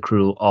watched the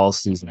Crew all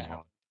season.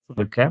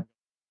 Okay,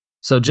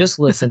 so just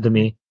listen to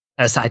me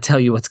as I tell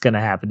you what's going to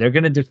happen. They're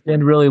going to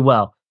defend really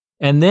well,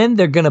 and then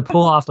they're going to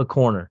pull off a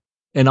corner.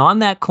 And on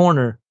that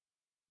corner,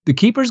 the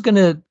keeper's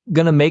going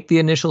to make the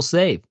initial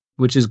save,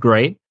 which is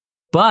great,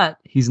 but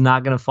he's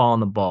not going to fall on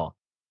the ball.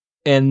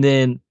 And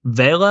then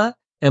Vela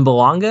and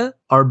Belonga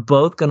are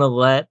both going to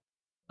let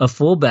a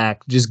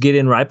fullback just get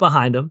in right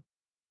behind him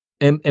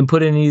and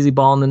put an easy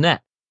ball in the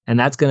net. And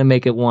that's going to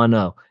make it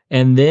 1-0.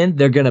 And then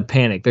they're going to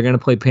panic. They're going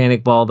to play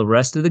panic ball the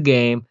rest of the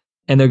game,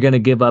 and they're going to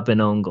give up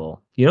an own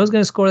goal. You know who's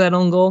going to score that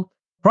own goal?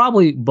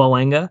 Probably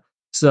Boenga.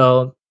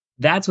 So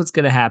that's what's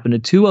going to happen. A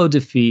 2-0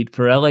 defeat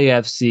for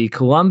LAFC.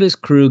 Columbus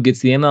Crew gets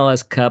the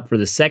MLS Cup for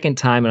the second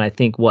time in, I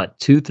think,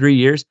 2-3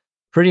 years?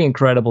 Pretty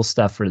incredible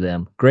stuff for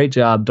them. Great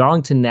job.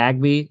 Darlington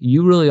Nagbe,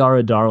 you really are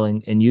a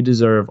darling, and you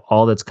deserve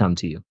all that's come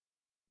to you.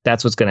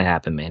 That's what's going to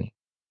happen, Manny.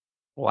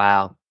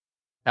 Wow.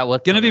 That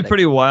was going to be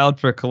pretty wild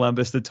for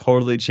Columbus to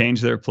totally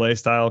change their play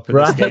style for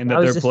this game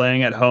that they're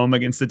playing at home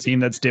against a team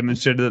that's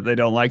demonstrated that they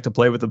don't like to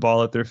play with the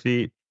ball at their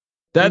feet.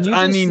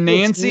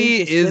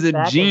 Nancy is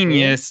a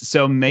genius,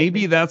 so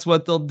maybe that's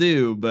what they'll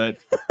do, but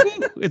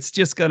it's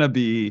just going to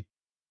be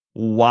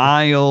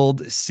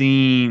wild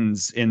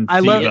scenes in I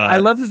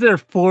love that their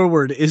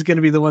forward is going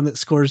to be the one that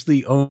scores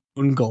the own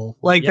goal.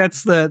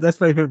 That's my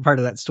favorite part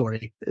of that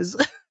story.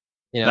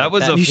 That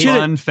was a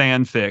fun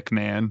fanfic,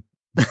 man.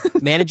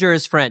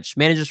 Manager's French,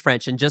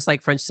 and just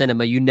like French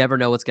cinema, you never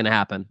know what's going to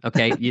happen.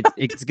 Okay,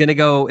 it's going to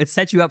go. It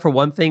sets you up for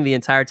one thing the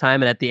entire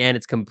time, and at the end,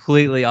 it's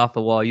completely off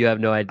the wall. You have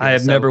no idea. I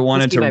have never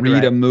wanted to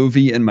read a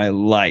movie in my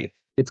life.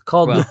 It's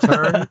called Well, the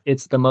turn.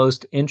 It's the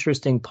most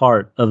interesting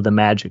part of the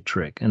magic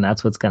trick, and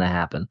that's what's going to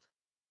happen.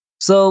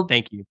 So,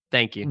 thank you.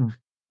 Thank you.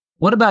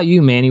 what about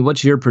you, Manny?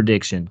 What's your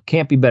prediction?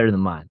 Can't be better than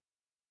mine.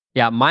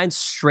 Yeah, mine's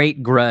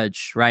straight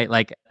grudge, right?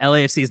 Like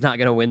LAFC is not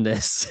going to win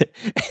this.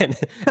 and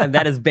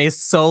that is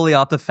based solely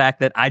off the fact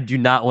that I do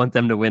not want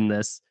them to win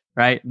this,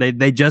 right?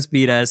 They just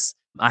beat us.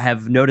 I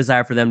have no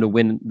desire for them to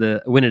win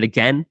it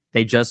again.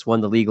 They just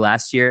won the league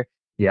last year.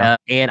 Yeah.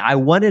 And I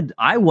wanted,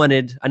 I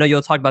know you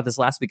all talked about this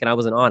last week and I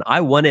wasn't on.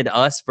 I wanted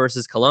us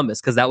versus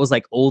Columbus because that was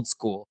like old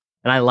school.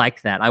 And I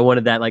liked that. I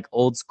wanted that like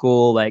old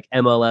school, like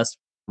MLS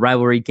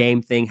rivalry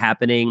game thing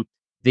happening.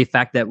 The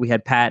fact that we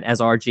had Pat as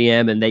our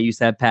GM and they used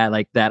to have Pat,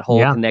 like that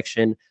whole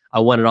connection.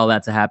 I wanted all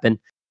that to happen.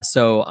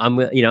 So I'm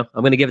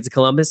going to give it to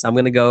Columbus. I'm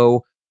going to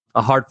go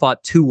a hard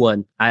fought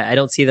 2-1. I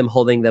don't see them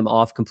holding them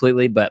off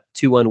completely, but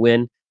 2-1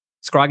 win.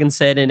 Scroggin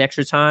said in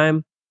extra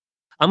time.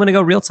 I'm going to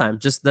go real time.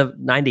 Just the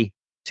 90,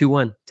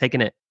 2-1,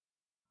 taking it.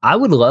 I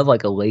would love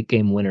like a late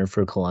game winner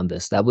for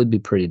Columbus. That would be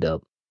pretty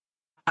dope.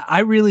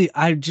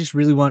 I just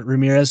really want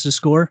Ramirez to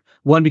score.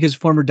 One, because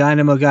former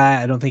Dynamo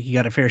guy, I don't think he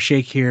got a fair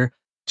shake here.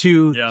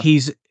 Two,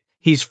 he's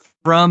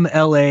from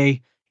LA.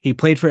 He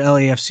played for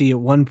LAFC at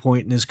one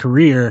point in his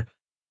career.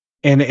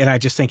 And I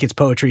just think it's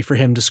poetry for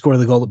him to score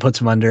the goal that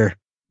puts him under,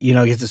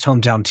 against his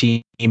hometown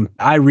team.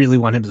 I really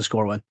want him to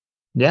score one.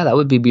 Yeah, that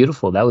would be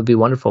beautiful. That would be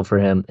wonderful for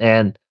him.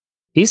 And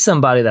he's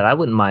somebody that I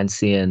wouldn't mind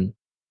seeing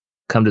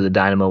come to the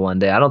Dynamo one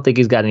day. I don't think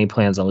he's got any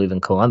plans on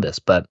leaving Columbus,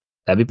 but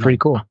that'd be pretty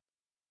cool.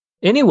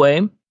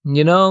 Anyway,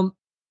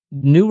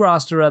 new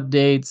roster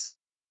updates.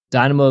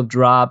 Dynamo have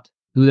dropped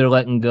who they're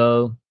letting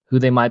go, who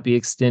they might be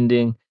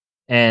extending.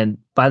 And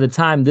by the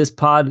time this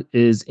pod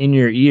is in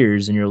your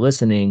ears and you're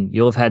listening,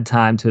 you'll have had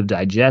time to have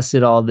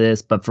digested all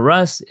this. But for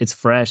us, it's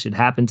fresh. It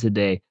happened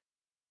today.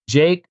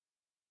 Jake,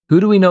 who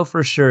do we know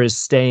for sure is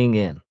staying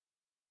in?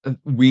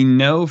 We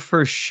know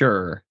for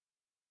sure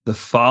the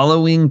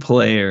following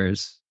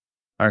players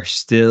are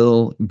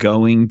still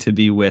going to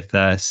be with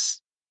us.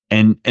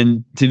 And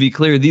to be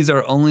clear, these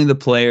are only the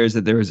players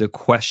that there is a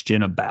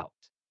question about,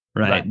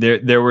 right?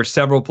 There were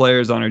several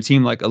players on our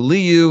team like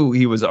Aliyu.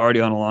 He was already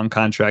on a long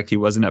contract. He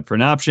wasn't up for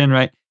an option,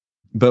 right?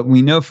 But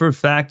we know for a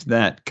fact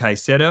that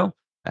Caicedo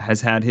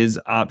has had his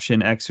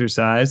option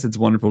exercised. It's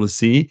wonderful to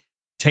see.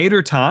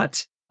 Tater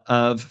Tot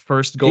of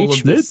first goal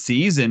of the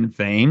season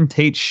fame,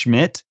 Tate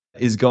Schmidt,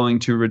 is going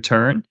to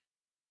return.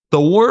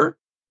 Thor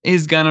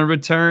is going to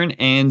return,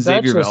 and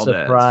Xavier Valdez.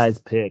 Surprise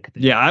pick.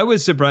 Yeah, I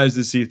was surprised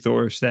to see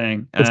Thor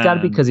staying. It's got to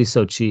be because he's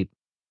so cheap.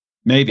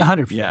 Maybe.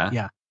 100%.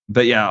 Yeah.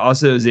 But yeah,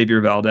 also Xavier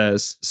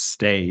Valdez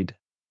stayed.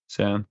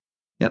 So,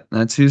 yep,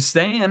 that's who's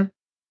staying.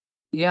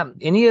 Yeah.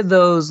 Any of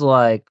those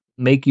like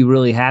make you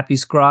really happy,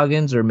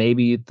 Scroggins, or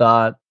maybe you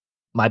thought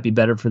might be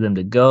better for them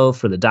to go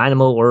for the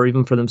Dynamo or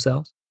even for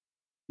themselves?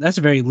 That's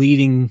a very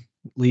leading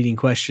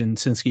question,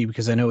 Sinsky,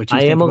 because I know what you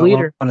think am a about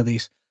leader. One of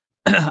these.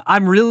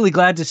 I'm really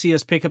glad to see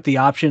us pick up the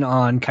option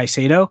on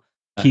Caicedo.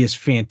 He is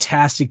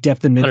fantastic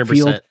depth in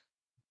midfield.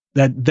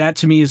 100%. That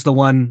to me is the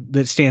one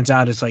that stands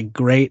out as like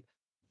great.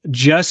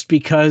 Just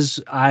because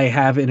I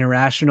have an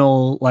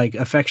irrational like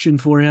affection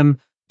for him,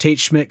 Tate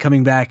Schmidt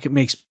coming back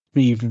makes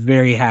me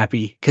very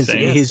happy because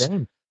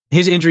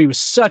his injury was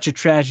such a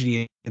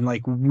tragedy and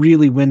like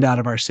really wind out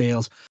of our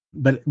sails.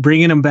 But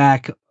bringing him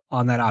back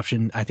on that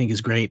option, I think,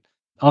 is great.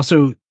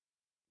 Also,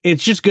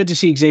 it's just good to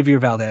see Xavier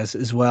Valdez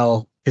as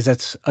well, because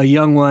that's a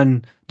young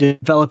one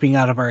developing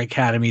out of our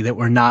academy that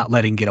we're not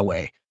letting get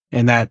away.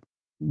 And that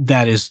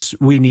is,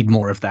 we need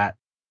more of that.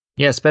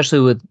 Yeah,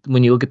 especially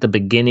when you look at the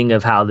beginning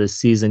of how this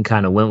season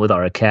kind of went with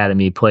our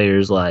academy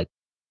players, like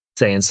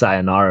saying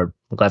sayonara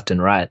left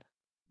and right.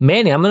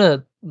 Manny, I'm going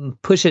to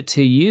push it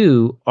to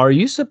you. Are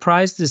you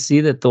surprised to see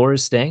that Thor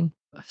is staying?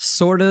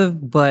 Sort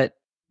of, but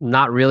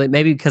not really.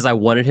 Maybe because I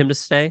wanted him to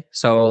stay.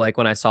 So like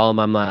when I saw him,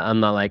 I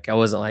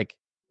wasn't like,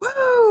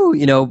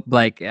 woo,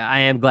 like I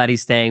am glad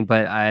he's staying,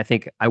 but I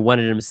think I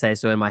wanted him to stay.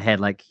 So in my head,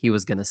 like he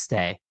was going to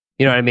stay.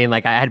 You know what I mean?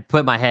 Like I had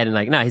put my head in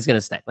like, no, he's going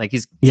to stay. Like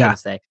he's going to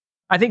stay.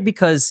 I think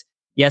because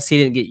yes, he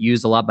didn't get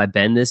used a lot by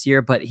Ben this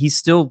year, but he's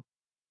still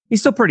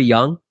pretty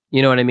young.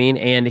 You know what I mean?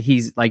 And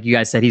he's, like you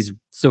guys said, he's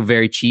still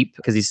very cheap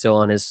because he's still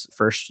on his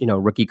first,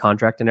 rookie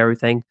contract and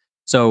everything.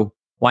 So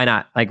why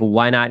not? Like,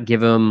 why not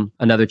give him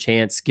another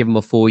chance? Give him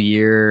a full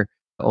year.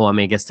 Oh, I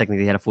mean, I guess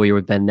technically he had a full year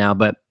with Ben now,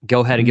 but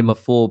go ahead and give him a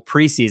full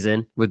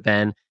preseason with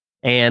Ben.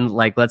 And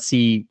like, let's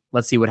see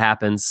what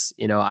happens.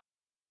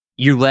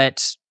 You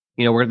let,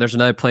 there's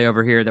another play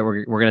over here that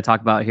we're going to talk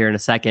about here in a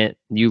second.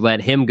 You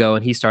let him go,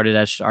 and he started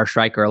as our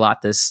striker a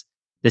lot this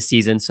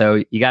season.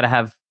 So you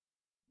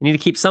need to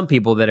keep some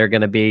people that are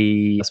going to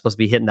be supposed to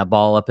be hitting that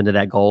ball up into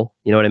that goal.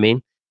 You know what I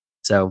mean?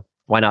 So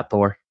why not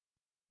Thor?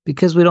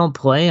 Because we don't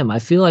play him. I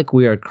feel like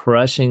we are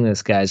crushing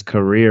this guy's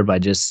career by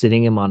just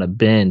sitting him on a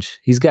bench.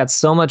 He's got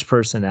so much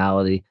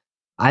personality.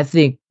 I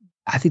think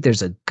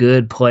there's a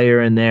good player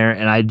in there,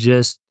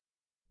 and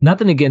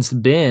nothing against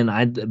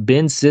Ben.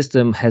 Ben's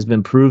system has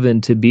been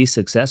proven to be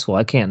successful.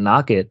 I can't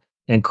knock it,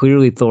 and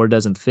clearly Thor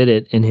doesn't fit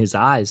it in his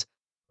eyes.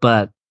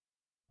 But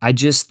I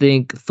just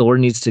think Thor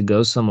needs to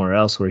go somewhere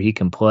else where he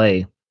can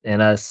play.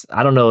 And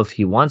I don't know if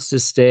he wants to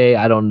stay.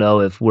 I don't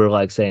know if we're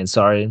like saying,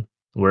 sorry,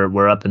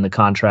 we're up in the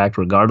contract,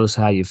 regardless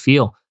how you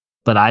feel.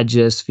 But I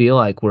just feel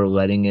like we're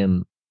letting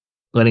him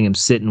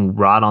sit and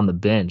rot on the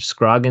bench.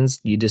 Scroggins,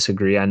 you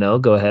disagree, I know.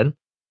 Go ahead.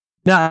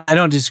 No, I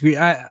don't disagree.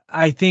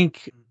 I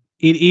think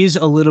it is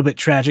a little bit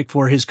tragic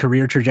for his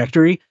career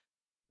trajectory,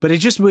 but it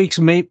just makes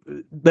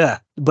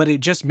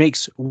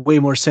way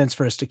more sense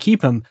for us to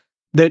keep him.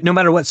 That no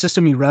matter what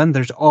system you run,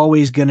 there's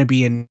always going to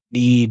be a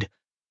need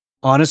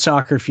on a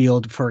soccer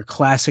field for a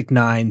classic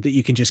 9 that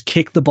you can just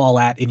kick the ball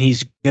at, and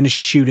he's going to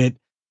shoot it,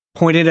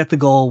 point it at the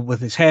goal with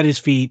his head, his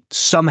feet.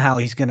 Somehow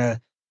he's going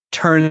to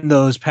turn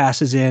those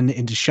passes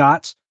into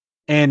shots,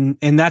 and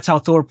that's how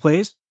Thor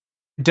plays.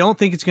 Don't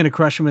think it's going to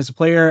crush him as a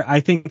player. I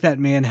think that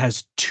man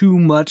has too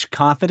much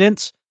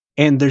confidence,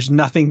 and there's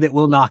nothing that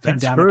will knock him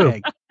down a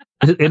peg.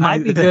 It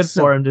might be good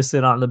for him to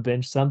sit on the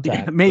bench sometimes.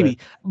 Yeah, maybe.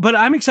 But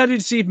I'm excited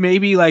to see if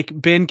maybe like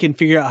Ben can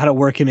figure out how to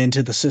work him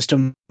into the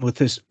system with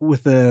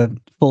the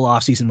full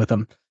offseason with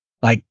him.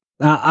 Like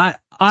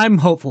I'm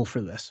hopeful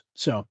for this.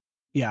 So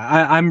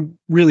yeah, I'm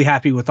really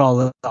happy with all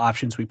the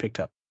options we picked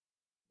up.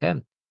 Okay.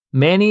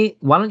 Manny,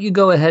 why don't you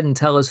go ahead and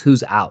tell us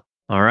who's out?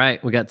 All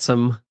right. We got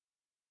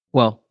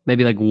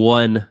maybe like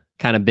one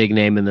kind of big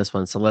name in this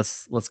one. So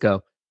let's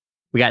go.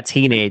 We got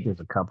Teenage. There's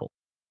a couple.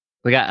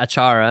 We got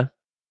Achara,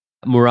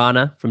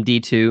 Murana from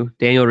D2,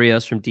 Daniel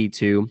Rios from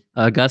D2,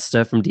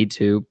 Augusta from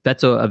D2,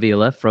 Beto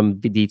Avila from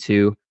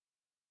D2,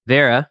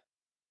 Vera,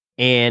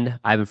 and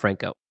Ivan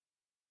Franco.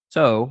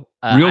 So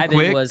real Ivan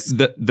quick,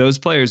 those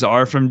players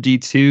are from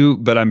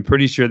D2, but I'm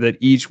pretty sure that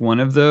each one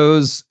of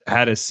those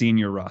had a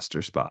senior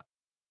roster spot.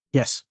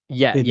 Yes.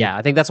 Yeah.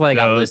 I think that's why they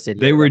got listed.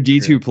 They were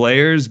D2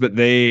 players, but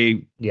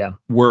they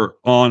were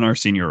on our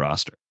senior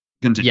roster.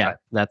 Continue. Yeah,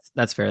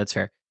 that's fair. That's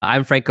fair.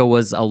 Ivan Franco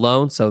was a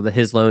loan, so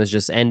his loan is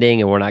just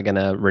ending, and we're not going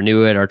to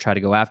renew it or try to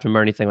go after him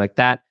or anything like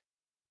that.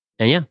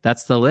 And yeah,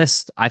 that's the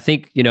list. I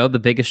think the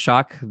biggest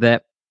shock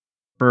that,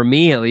 for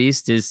me at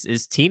least,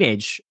 is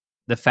Teenage.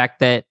 The fact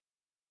that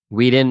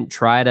we didn't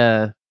try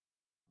to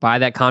buy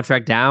that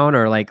contract down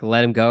or like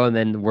let him go, and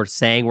then we're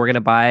saying we're going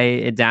to buy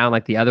it down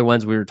like the other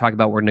ones we were talking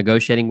about we're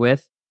negotiating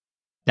with.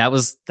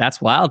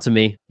 That's wild to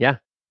me. Yeah,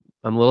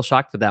 I'm a little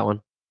shocked with that one.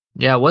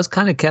 Yeah, it was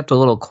kind of kept a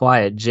little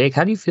quiet. Jake,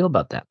 how do you feel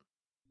about that?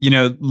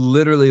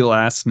 Literally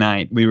last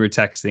night we were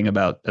texting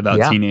about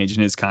Teenage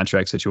and his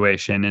contract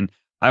situation, and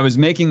I was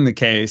making the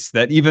case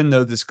that even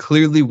though this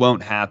clearly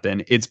won't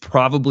happen, it's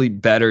probably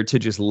better to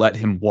just let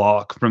him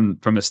walk from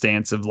a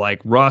stance of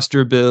like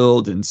roster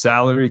build and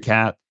salary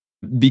cap.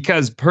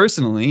 Because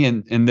personally,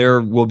 and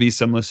there will be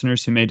some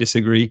listeners who may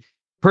disagree,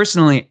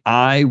 personally,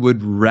 I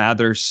would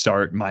rather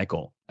start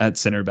Michael at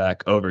center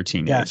back over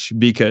Teenage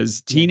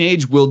because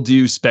Teenage will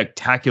do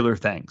spectacular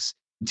things.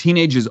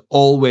 Teenage is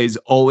always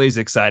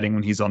exciting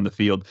when he's on the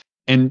field.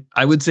 And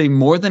I would say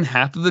more than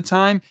half of the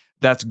time,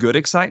 that's good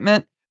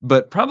excitement,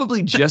 but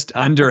probably just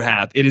under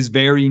half, it is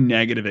very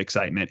negative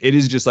excitement. It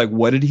is just like,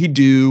 what did he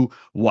do?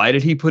 Why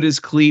did he put his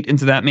cleat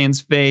into that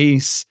man's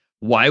face?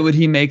 Why would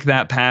he make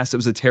that pass? It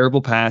was a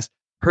terrible pass.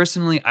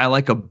 Personally, I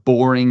like a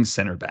boring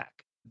center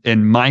back.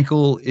 And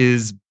Michael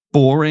is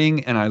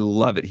boring, and I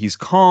love it. He's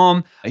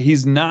calm.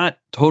 He's not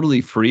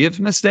totally free of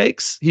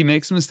mistakes. He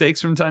makes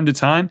mistakes from time to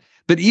time.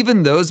 But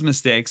even those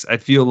mistakes, I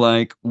feel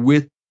like,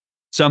 with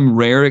some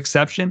rare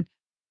exception,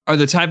 are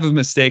the type of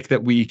mistake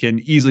that we can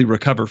easily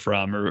recover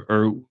from,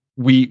 or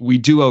we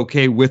do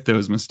okay with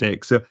those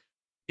mistakes. So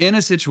in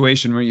a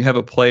situation where you have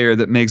a player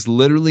that makes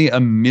literally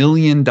 $1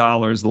 million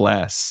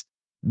less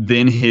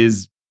than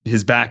his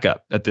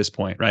backup at this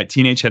point, right?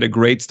 Teenage had a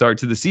great start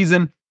to the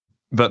season,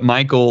 but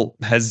Michael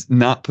has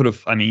not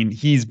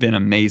he's been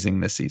amazing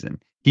this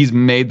season. He's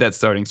made that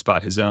starting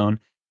spot his own.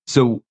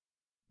 So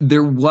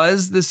there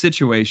was the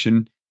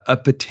situation, a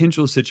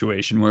potential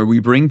situation where we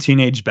bring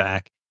Teenage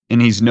back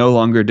and he's no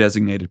longer a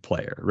designated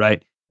player,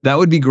 right? That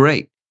would be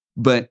great.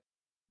 But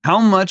how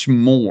much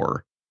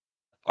more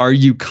are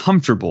you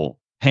comfortable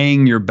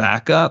paying your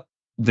backup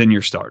than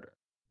your starter?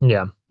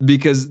 Yeah.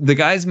 Because the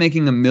guy's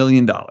making $1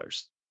 million.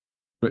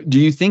 Do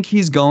you think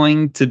he's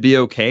going to be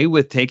okay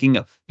with taking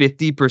a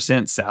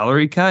 50%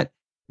 salary cut?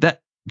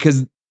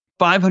 Because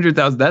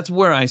 $500,000, that's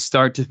where I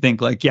start to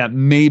think like, yeah,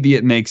 maybe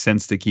it makes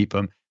sense to keep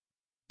him.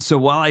 So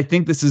while I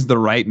think this is the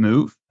right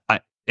move,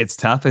 it's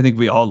tough. I think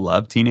we all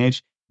love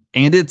Teenage,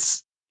 and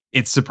it's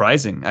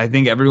surprising. I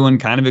think everyone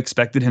kind of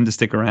expected him to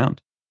stick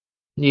around.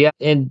 Yeah,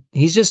 and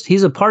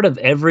he's a part of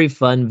every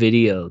fun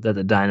video that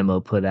the Dynamo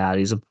put out.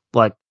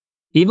 Like,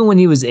 even when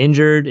he was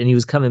injured and he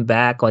was coming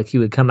back, like he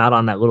would come out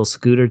on that little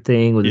scooter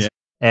thing with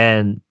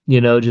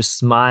just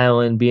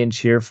smiling, being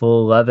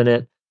cheerful, loving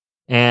it.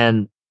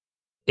 And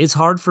it's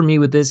hard for me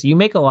with this. You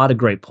make a lot of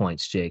great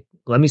points, Jake.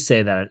 Let me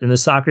say that. In the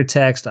soccer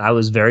text, I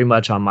was very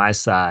much on my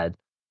side,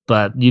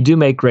 but you do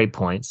make great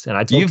points.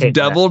 And you've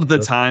doubled the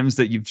times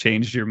that you've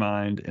changed your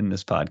mind in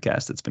this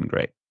podcast. It's been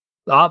great.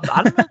 I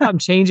don't know if I'm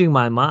changing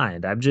my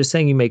mind. I'm just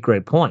saying you make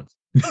great points.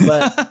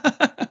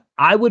 But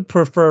I would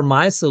prefer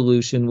my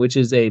solution, which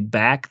is a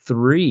back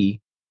three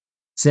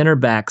center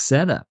back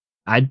setup.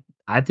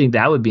 I think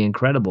that would be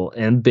incredible,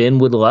 and Ben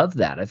would love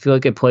that. I feel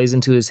like it plays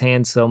into his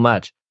hands so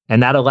much,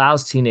 and that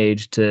allows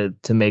Teenage to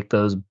make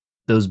those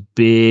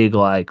big,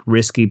 like,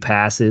 risky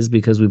passes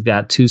because we've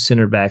got two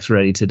center backs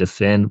ready to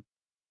defend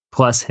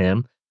plus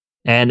him,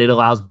 and it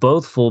allows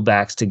both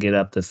fullbacks to get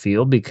up the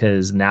field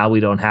because now we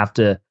don't have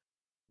to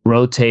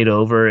rotate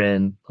over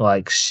and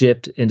like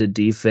shift into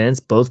defense.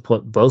 Both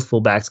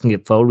fullbacks can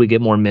get forward. We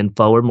get more men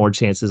forward, more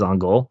chances on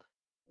goal.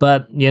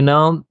 But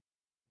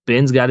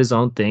Ben's got his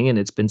own thing and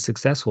it's been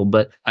successful.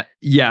 But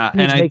yeah,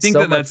 and I think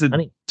that's a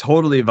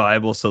totally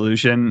viable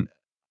solution.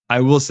 I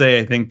will say,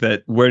 I think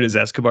that where does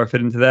Escobar fit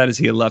into that? Is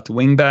he a left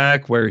wing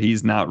back where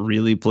he's not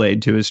really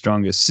played to his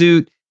strongest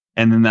suit,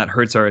 and then that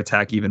hurts our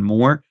attack even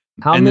more?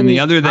 How many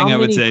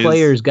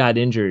players got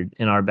injured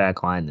in our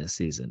back line this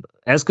season?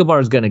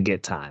 Escobar is going to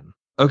get time.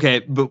 Okay,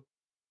 but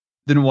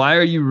then why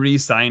are you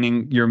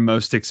re-signing your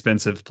most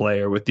expensive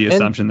player with the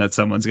assumption that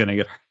someone's going to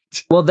get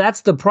hurt? Well,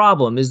 that's the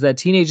problem, is that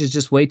Teenage is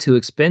just way too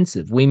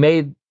expensive. We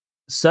made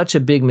such a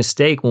big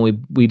mistake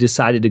when we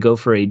decided to go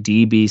for a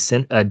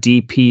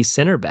DP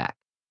center back.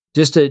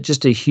 Just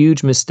a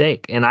huge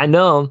mistake. And I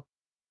know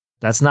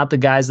that's not the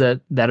guys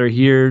that are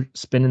here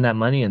spending that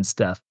money and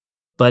stuff.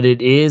 But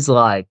it is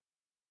like,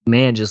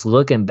 man, just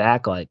looking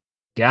back, like,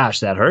 gosh,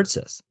 that hurts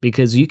us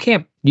because you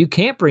can't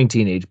bring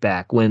Teenage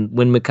back when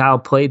Mikhail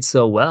played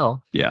so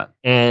well. Yeah.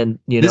 And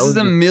this is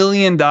 $1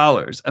 million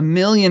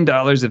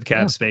of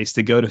cap space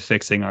to go to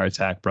fixing our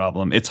attack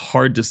problem. It's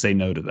hard to say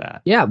no to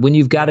that. Yeah. When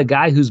you've got a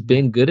guy who's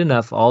been good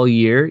enough all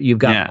year, you've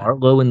got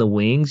Bartlow in the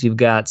wings, you've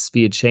got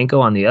Sviatchenko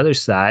on the other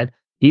side.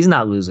 He's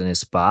not losing his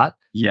spot.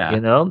 Yeah.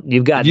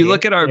 You've got. If you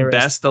look at our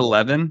best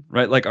 11,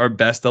 right? Like our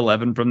best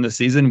 11 from the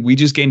season, we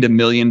just gained $1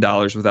 million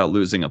without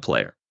losing a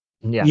player.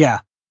 Yeah. Yeah.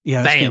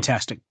 That's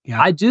fantastic.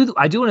 Yeah. I do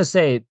want to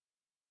say,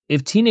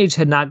 if Teenage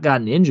had not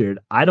gotten injured,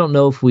 I don't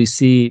know if we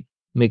see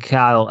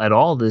Mikhail at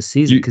all this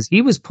season because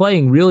he was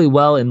playing really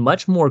well and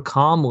much more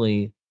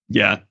calmly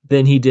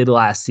than he did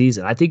last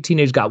season. I think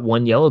Teenage got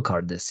 1 yellow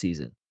card this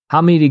season.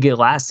 How many did he get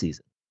last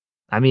season?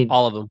 I mean,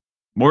 all of them.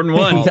 More than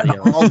one.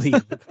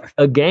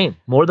 A game.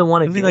 More than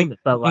one a game.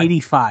 Like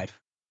 85.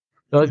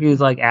 I feel like he was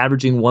like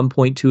averaging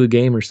 1.2 a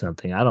game or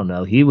something. I don't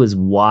know. He was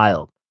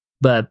wild.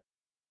 But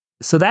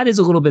so that is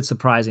a little bit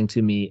surprising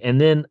to me.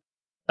 And then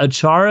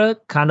Achara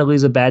kind of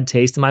leaves a bad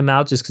taste in my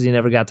mouth just because he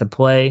never got to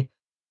play.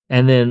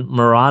 And then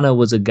Marana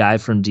was a guy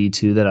from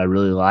D2 that I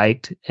really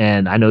liked.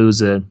 And I know he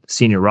was a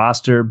senior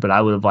roster, but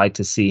I would have liked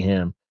to see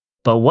him.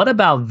 But what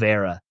about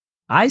Vera?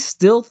 I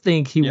still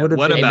think he would have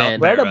been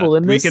incredible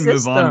in this system. We can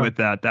move on with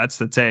that. That's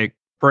the take.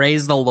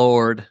 Praise the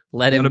Lord.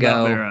 Let him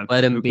go.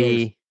 Let him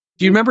be.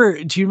 Do you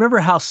remember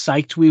how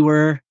psyched we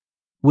were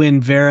when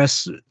Vera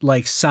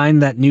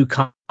signed that new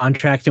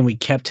contract and we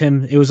kept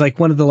him? It was like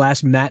one of the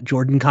last Matt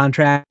Jordan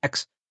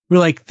contracts. We're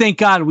like, thank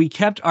God we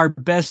kept our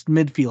best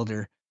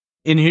midfielder.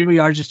 And here we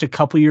are just a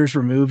couple years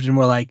removed and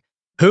we're like,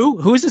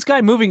 Who is this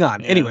guy? Moving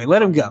on. Anyway,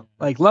 let him go.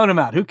 Like, loan him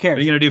out. Who cares?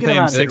 Are you going to pay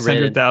him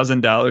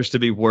 $600,000 to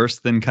be worse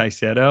than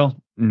Caicedo?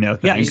 No,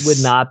 thanks. Yeah, he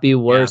would not be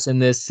worse in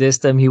this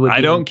system. He would. I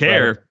don't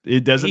care.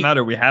 It doesn't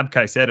matter. We have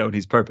Caicedo and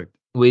he's perfect.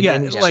 We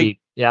didn't cheat.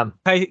 Yeah.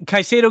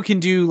 Caicedo can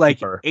do like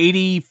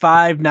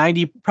 85,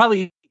 90,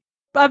 probably.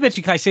 I bet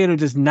you Caicedo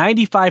does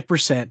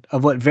 95%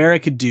 of what Vera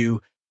could do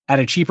at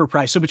a cheaper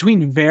price. So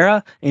between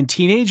Vera and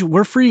Teenage,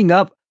 we're freeing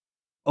up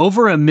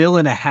over $1.5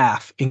 million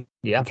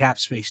in cap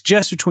space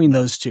just between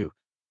those two.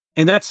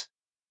 And that's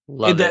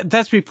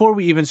before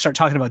we even start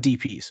talking about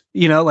DPs.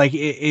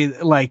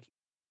 Like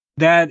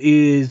that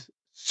is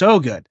so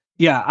good.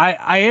 Yeah,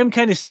 I am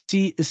kind of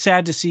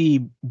sad to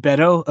see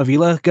Beto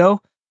Avila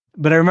go,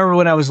 but I remember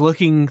when I was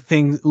looking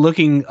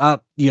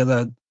up,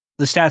 the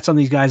stats on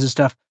these guys and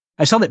stuff,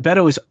 I saw that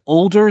Beto is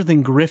older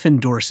than Griffin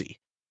Dorsey,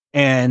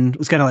 and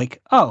was kind of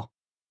like, oh,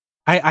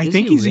 I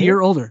think he's a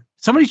year older.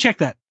 Somebody check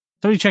that.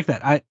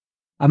 I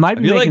might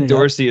be. I feel like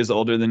Dorsey is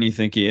older than you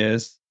think he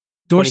is.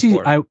 Dorsey's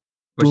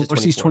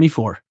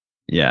 24.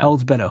 Yeah. How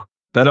old's Beto?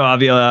 Beto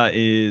Avila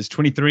is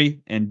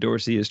 23 and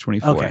Dorsey is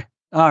 24. Okay.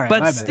 All right.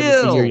 But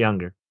still, you're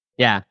younger.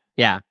 Yeah.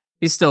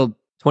 He's still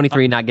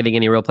 23, not getting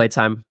any real play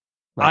time.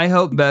 I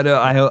hope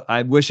Beto,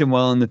 I wish him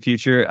well in the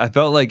future. I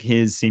felt like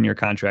his senior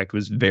contract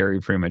was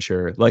very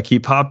premature. Like he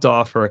popped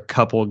off for a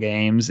couple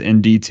games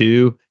in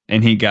D2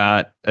 and he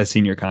got a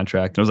senior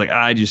contract. I was like,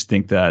 I just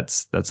think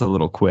that's a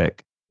little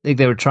quick. I think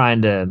they were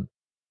trying to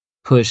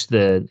push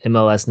the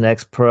MLS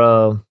Next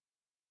Pro.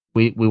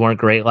 We weren't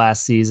great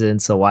last season,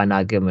 so why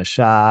not give him a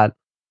shot?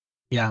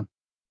 Yeah.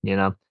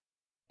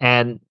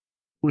 And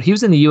he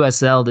was in the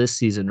USL this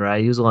season,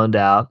 right? He was loaned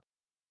out.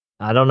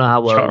 I don't know how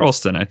well.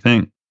 Charleston, I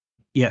think.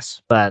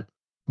 Yes. But,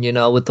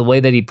 with the way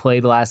that he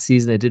played last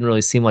season, it didn't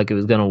really seem like it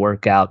was going to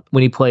work out.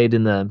 When he played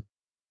with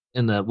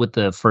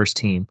the first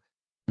team,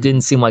 it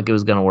didn't seem like it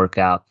was going to work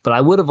out. But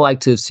I would have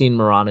liked to have seen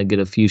Marana get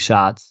a few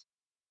shots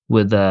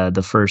with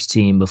the first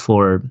team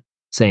before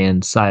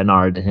saying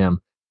sayonara to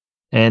him.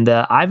 And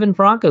Ivan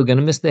Franco,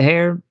 gonna miss the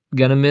hair,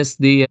 gonna miss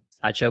the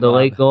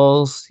late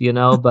goals,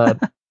 but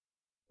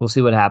we'll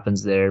see what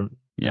happens there.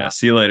 Yeah,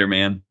 see you later,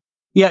 man.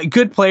 Yeah,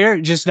 good player,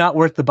 just not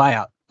worth the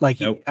buyout. Like,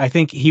 Nope. I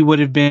think he would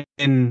have been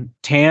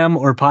TAM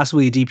or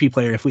possibly a DP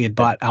player if we had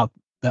bought out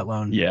that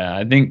loan. Yeah,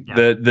 I think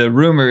the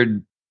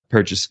rumored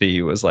purchase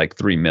fee was like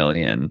 $3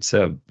 million.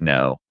 So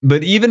no.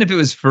 But even if it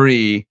was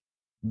free,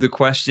 the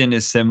question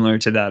is similar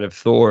to that of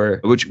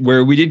Thor,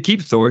 where we did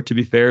keep Thor, to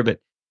be fair, but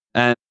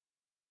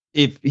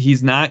if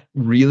he's not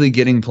really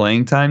getting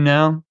playing time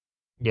now,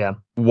 Yeah.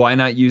 why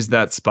not use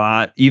that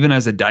spot even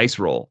as a dice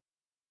roll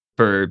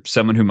for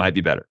someone who might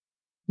be better?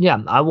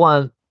 Yeah, I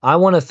want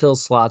to fill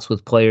slots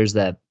with players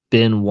that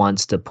Ben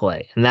wants to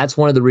play. And that's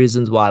one of the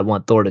reasons why I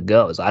want Thor to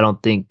go. Is I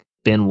don't think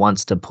Ben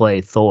wants to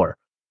play Thor.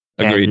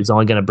 Agreed. And he's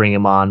only going to bring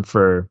him on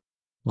for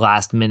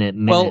last minute.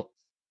 Well,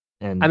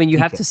 and I mean, you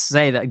have to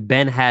say that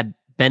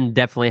Ben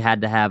definitely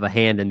had to have a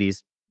hand in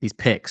these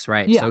picks,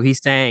 right? Yeah. So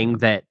he's saying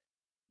that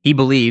he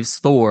believes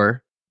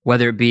Thor,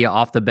 whether it be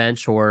off the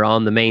bench or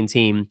on the main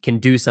team, can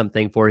do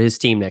something for his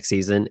team next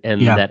season,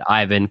 and that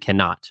Ivan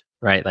cannot,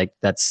 right? Like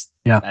that's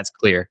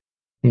clear.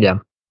 Yeah.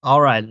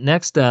 All right.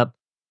 Next up,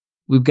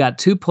 we've got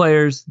two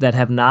players that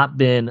have not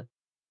been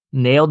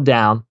nailed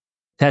down,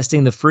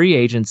 testing the free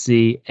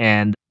agency,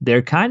 and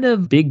they're kind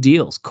of big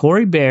deals.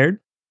 Corey Baird,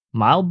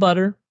 Mild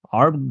Butter,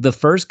 the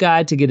first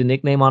guy to get a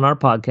nickname on our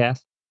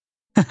podcast,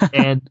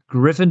 and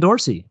Griffin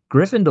Dorsey,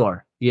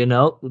 Gryffindor,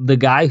 the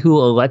guy who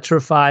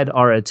electrified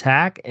our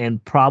attack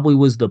and probably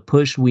was the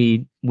push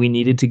we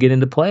needed to get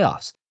into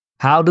playoffs.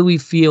 How do we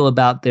feel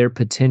about their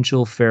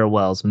potential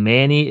farewells?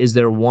 Manny, is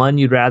there one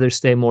you'd rather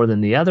stay more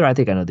than the other? I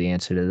think I know the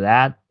answer to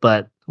that,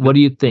 but what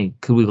do you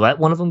think? Could we let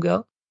one of them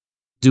go?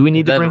 Do we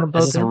need to bring them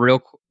both in? Is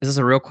this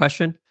a real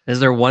question? Is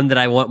there one that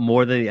I want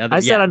more than the other? I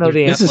said I know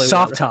the answer. This is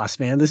soft toss,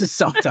 man. This is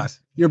soft toss.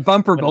 You're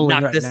bumper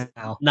bowling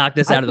now. Knock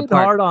this out of the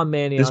park. Hard on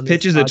Manny. This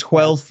pitch is a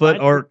 12-foot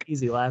arc.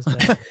 Easy last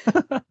night.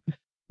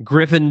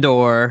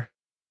 Gryffindor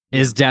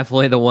is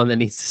definitely the one that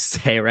needs to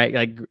stay, right?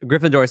 Like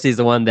Griffin Dorsey is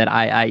the one that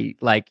I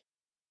like.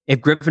 If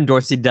Griffin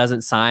Dorsey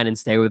doesn't sign and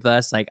stay with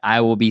us, like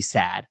I will be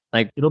sad.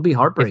 Like it'll be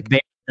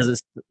heartbreaking.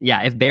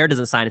 If Bear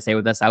doesn't sign and stay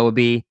with us, I will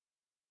be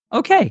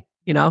okay.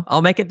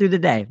 I'll make it through the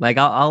day. Like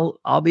I'll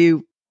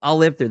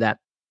live through that.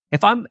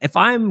 If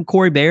I'm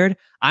Corey Baird,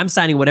 I'm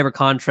signing whatever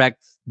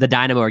contract the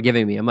Dynamo are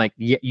giving me. I'm like,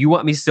 you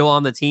want me still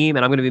on the team,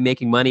 and I'm going to be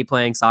making money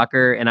playing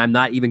soccer, and I'm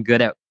not even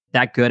good at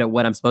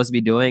what I'm supposed to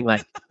be doing.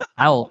 Like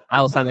I'll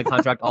sign the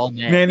contract all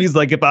day. Man, he's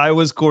like, if I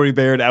was Corey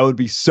Baird, I would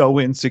be so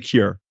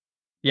insecure.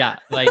 Yeah,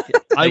 like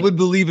I would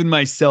believe in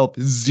myself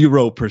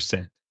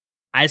 0%.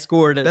 I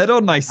scored bet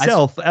on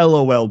myself.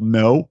 LOL.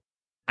 No,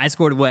 I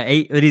scored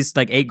eight? At least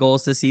like 8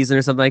 goals this season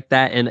or something like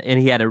that, and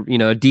he had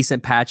a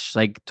decent patch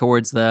like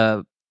towards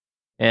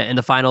in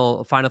the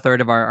final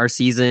third of our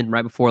season,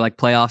 right before like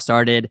playoffs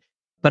started.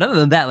 But other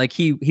than that, like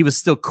he was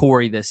still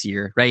Corey this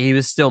year, right? He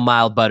was still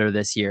Mild Butter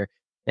this year,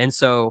 and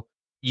so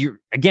you're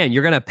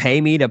gonna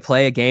pay me to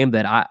play a game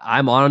that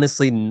I'm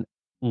honestly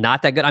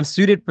not that good. I'm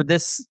suited for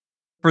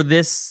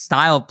this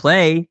style of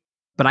play,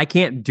 but I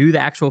can't do the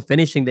actual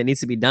finishing that needs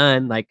to be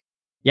done. Like,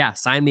 yeah,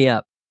 sign me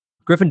up.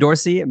 Griffin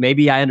Dorsey,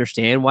 maybe I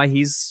understand why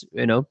he's,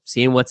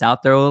 seeing what's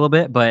out there a little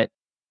bit, but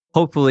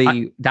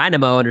hopefully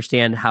Dynamo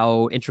understand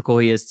how integral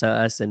he is to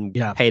us and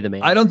pay the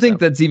man. I don't think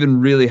that's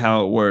even really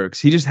how it works.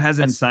 He just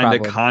hasn't signed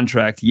a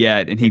contract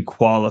yet, and he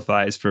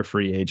qualifies for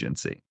free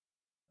agency.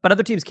 But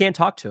other teams can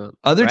talk to him.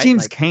 Other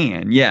teams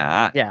can,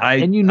 yeah.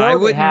 And they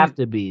would have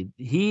to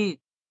be.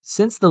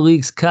 Since the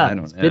league's cut,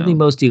 he's been the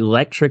most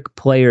electric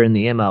player in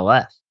the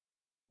MLS.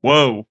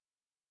 Whoa.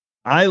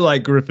 I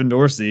like Griffin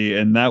Dorsey,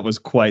 and that was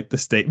quite the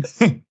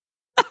statement.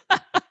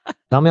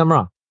 Tell me I'm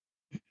wrong.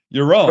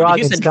 You're wrong. For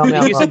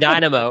Houston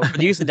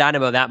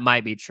Dynamo, that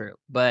might be true,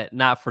 but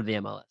not for the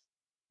MLS.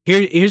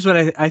 Here's what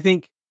I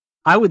think.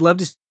 I would love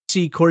to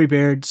see Corey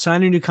Baird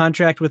sign a new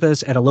contract with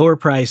us at a lower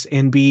price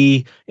and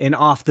be an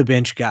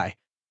off-the-bench guy.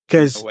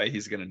 Because no way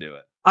he's going to do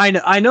it.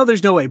 I know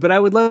there's no way, but I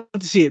would love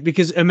to see it,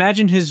 because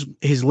imagine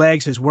his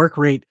legs, his work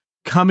rate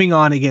coming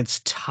on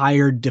against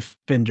tired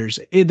defenders.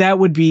 That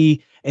would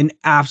be an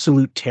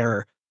absolute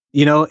terror,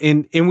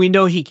 and we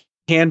know he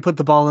can put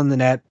the ball in the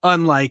net,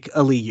 unlike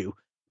Aliyu.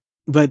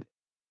 But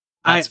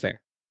that's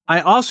fair.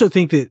 I also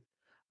think that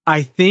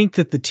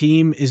the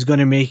team is going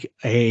to make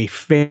a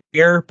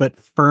fair but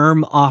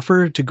firm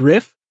offer to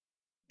Griff,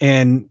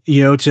 and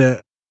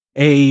to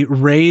a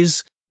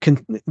raise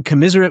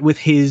commiserate with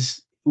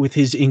his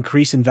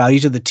increase in value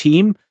to the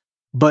team.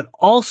 But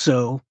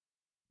also,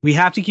 we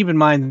have to keep in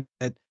mind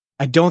that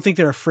I don't think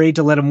they're afraid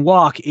to let him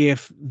walk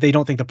if they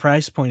don't think the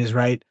price point is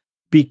right,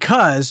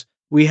 because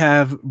we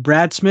have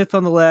Brad Smith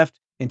on the left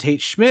and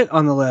Tate Schmidt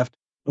on the left,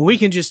 and we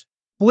can just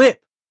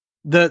flip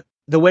the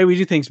way we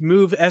do things,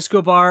 move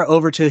Escobar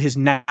over to his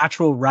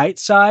natural right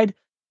side,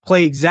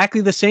 play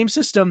exactly the same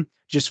system,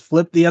 just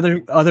flip the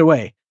other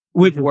way.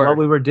 What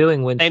we were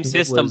doing when same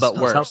system but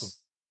worse.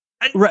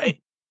 Right.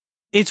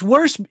 It's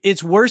worse.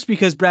 It's worse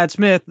because Brad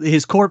Smith,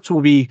 his corpse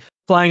will be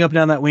flying up and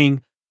down that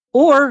wing.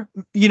 Or,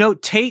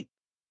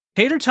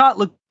 Tater Tot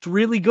looked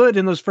really good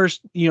in those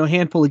first,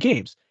 handful of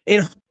games.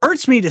 It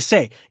hurts me to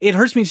say.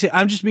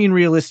 I'm just being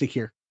realistic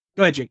here.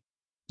 Go ahead, Jake.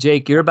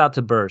 Jake, you're about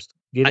to burst.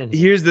 Get in.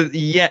 Here's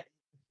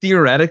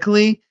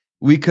theoretically,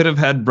 we could have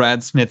had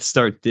Brad Smith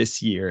start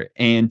this year,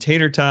 and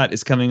Tater Tot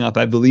is coming up,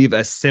 I believe,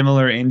 a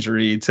similar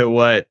injury to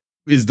what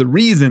is the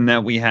reason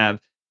that we have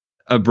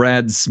a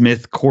Brad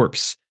Smith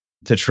corpse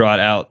to trot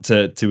out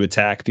to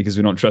attack, because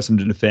we don't trust him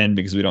to defend,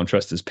 because we don't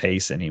trust his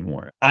pace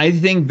anymore. I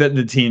think that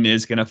the team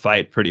is going to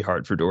fight pretty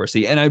hard for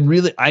Dorsey, and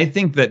I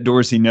think that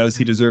Dorsey knows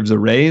he deserves a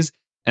raise,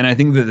 and I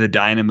think that the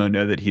Dynamo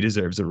know that he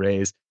deserves a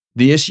raise.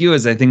 The issue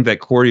is, I think that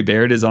Corey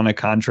Baird is on a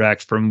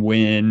contract from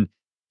when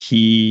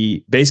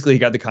he got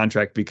the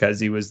contract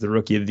because he was the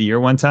rookie of the year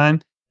one time,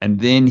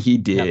 and then he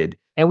did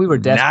and we were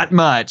not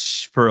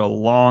much for a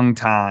long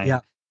time.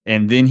 Yeah.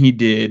 And then he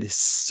did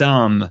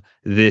some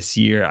this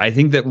year. I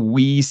think that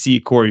we see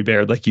Corey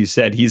Baird, like you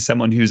said, he's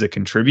someone who's a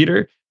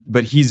contributor,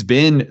 but he's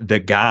been the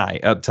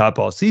guy up top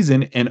all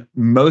season. And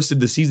most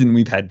of the season,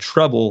 we've had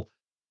trouble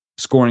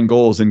scoring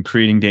goals and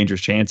creating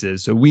dangerous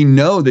chances. So we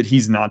know that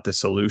he's not the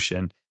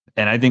solution.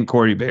 And I think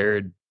Corey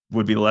Baird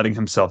would be letting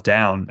himself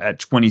down at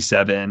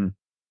 27.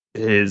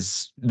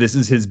 This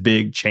is his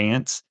big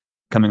chance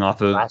coming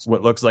off of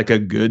what looks like a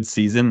good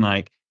season.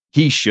 Like,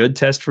 he should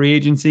test free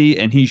agency,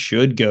 and he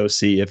should go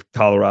see if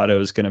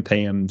Colorado is going to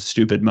pay him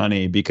stupid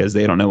money because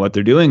they don't know what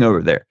they're doing over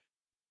there.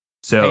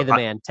 So pay the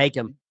man, take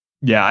him.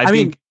 Yeah,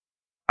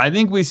 I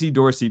think we see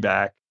Dorsey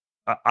back.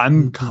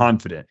 I'm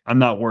confident. I'm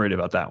not worried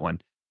about that one.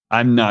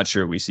 I'm not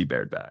sure we see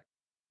Baird back.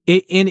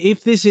 And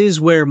if this is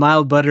where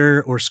Mild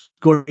Butter or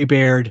Corey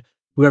Baird,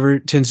 whoever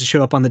tends to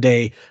show up on the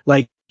day,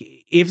 like,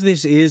 if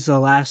this is the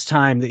last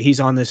time that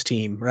he's on this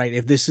team, right?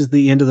 If this is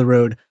the end of the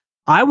road,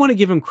 I want to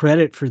give him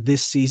credit for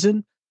this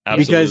season.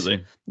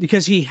 Absolutely.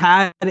 Because he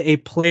had a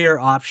player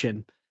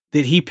option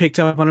that he picked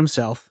up on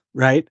himself,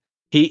 right?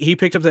 He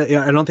picked up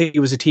I don't think it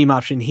was a team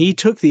option. He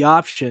took the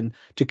option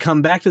to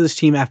come back to this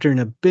team after an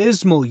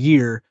abysmal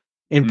year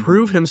and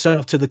prove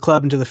himself to the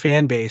club and to the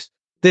fan base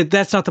that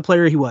that's not the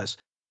player he was.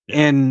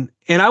 Yeah. And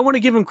I want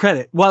to give him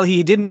credit. While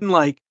he didn't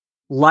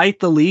light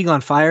the league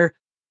on fire,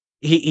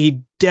 he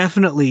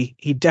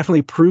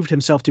definitely proved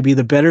himself to be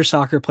the better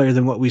soccer player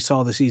than what we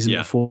saw the season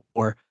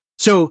before.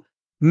 So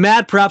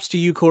mad props to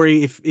you,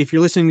 Corey. If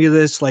you're listening to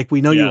this, like,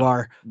 we know you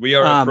are. We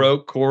are a pro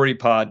Corey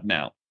pod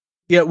now.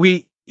 Yeah,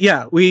 we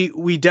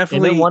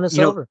definitely Emmett won us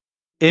over.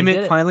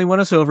 Emmett finally won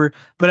us over.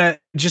 But I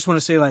just want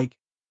to say, like,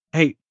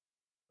 hey,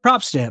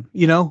 props to him.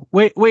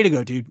 Way to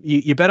go, dude.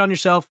 You bet on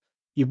yourself.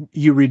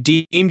 You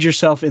redeemed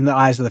yourself in the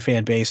eyes of the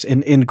fan base,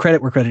 and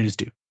credit where credit is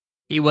due.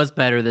 He was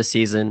better this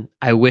season.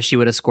 I wish he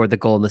would have scored the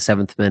goal in the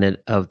 7th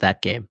minute of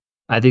that game.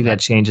 I think that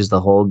changes the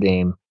whole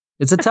game.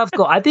 It's a tough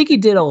goal. I think he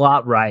did a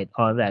lot right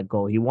on that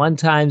goal. He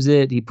one-times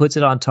it. He puts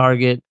it on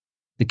target.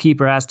 The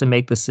keeper has to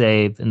make the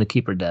save, and the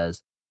keeper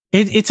does.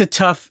 It's a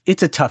tough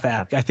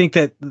act. I think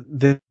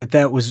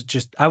that was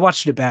just. I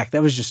watched it back.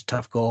 That was just a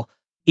tough goal.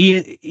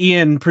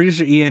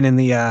 Producer Ian in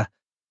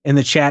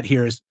the chat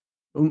here is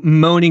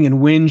moaning and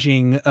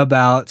whinging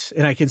about,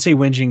 and I can say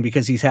whinging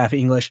because he's half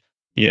English.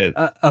 Yeah.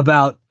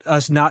 About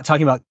us not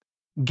talking about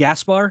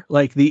Gaspar,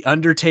 like the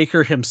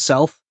Undertaker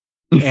himself,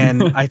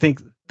 and I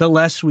think. The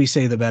less we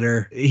say, the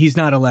better. He's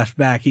not a left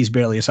back. He's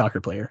barely a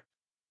soccer player.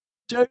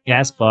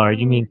 Gaspar,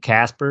 you mean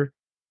Casper?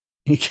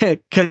 He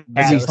can't,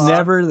 because he's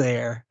never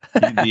there.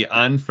 The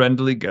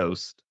unfriendly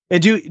ghost.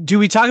 Do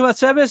we talk about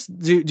Sebas?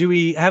 Do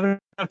we have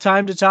enough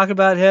time to talk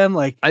about him?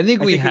 Like, I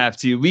think we have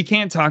to. We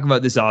can't talk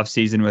about this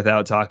offseason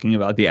without talking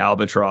about the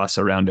albatross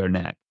around our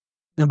neck.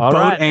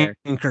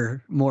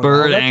 Anchor. More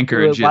bird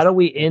anchor. Why don't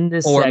we end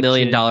this $4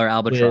 million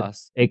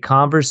albatross? A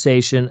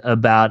conversation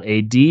about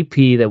a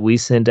DP that we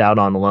sent out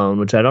on loan,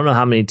 which I don't know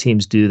how many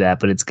teams do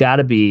that, but it's got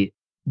to be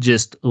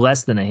just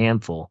less than a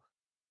handful.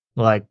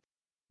 Like,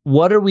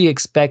 what are we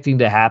expecting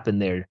to happen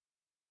there?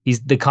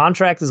 The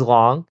contract is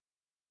long.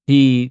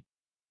 He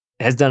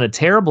has done a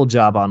terrible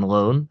job on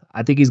loan.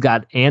 I think he's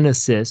got an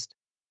assist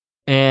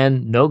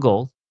and no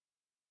goals.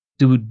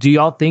 Do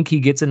y'all think he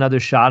gets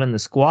another shot in the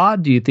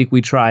squad? Do you think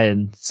we try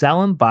and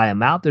sell him, buy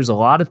him out? There's a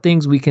lot of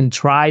things we can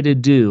try to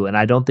do, and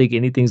I don't think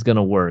anything's going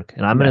to work.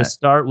 And I'm going to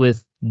start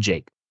with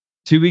Jake.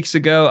 2 weeks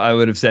ago, I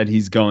would have said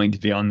he's going to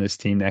be on this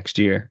team next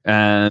year.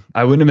 I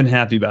wouldn't have been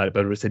happy about it,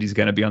 but I would have said he's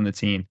going to be on the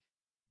team.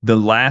 The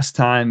last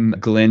time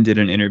Glenn did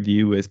an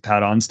interview with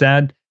Pat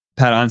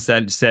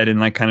Onstad said in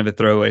like kind of a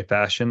throwaway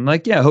fashion,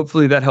 like, yeah,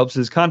 hopefully that helps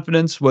his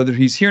confidence, whether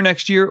he's here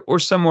next year or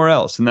somewhere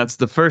else. And that's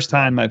the first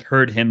time I've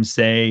heard him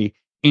say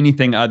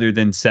anything other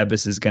than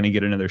Sebas is going to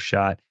get another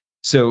shot.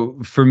 So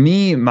for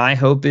me, my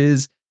hope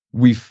is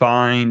we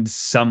find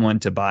someone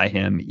to buy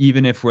him,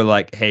 even if we're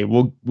like, hey,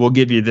 we'll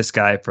give you this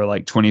guy for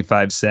like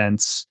 25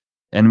 cents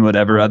and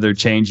whatever other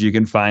change you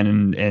can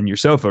find in your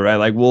sofa, right?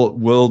 Like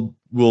we'll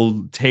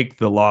take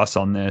the loss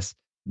on this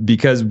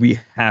because we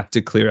have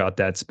to clear out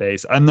that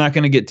space. I'm not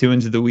going to get too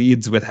into the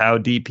weeds with how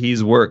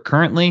DPs work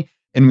currently,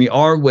 and we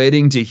are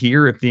waiting to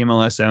hear if the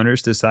MLS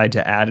owners decide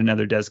to add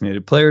another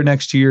designated player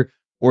next year,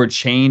 or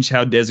change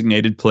how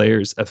designated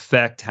players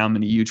affect how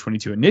many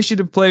U22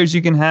 initiative players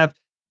you can have.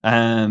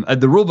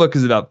 The rule book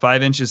is about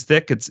 5 inches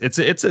thick. It's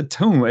a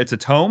tome. It's a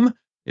tome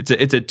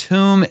It's a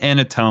tomb and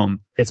a tome.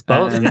 It's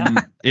both.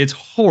 Yeah. It's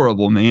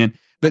horrible, man.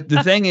 But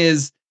the thing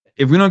is,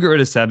 if we don't get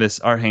rid of Sebas,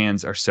 our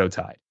hands are so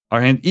tied.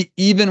 Our hands,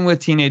 even with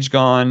Teenage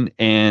gone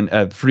and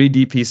a free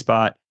DP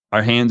spot,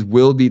 our hands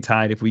will be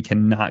tied if we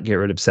cannot get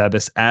rid of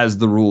Sebas as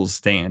the rules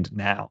stand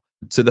now.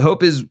 So the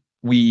hope is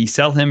we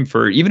sell him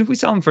for, even if we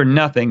sell him for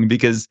nothing,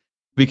 because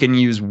we can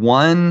use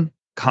one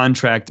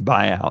contract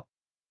buyout.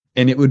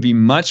 And it would be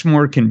much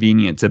more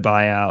convenient to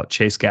buy out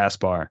Chase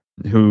Gaspar,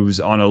 who's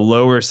on a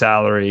lower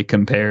salary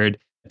compared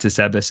to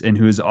Sebas, and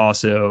who's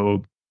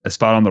also a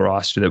spot on the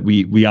roster that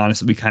we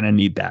honestly kind of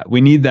need that.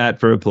 We need that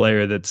for a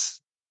player that's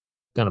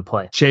gonna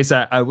play. Chase,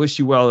 I wish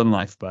you well in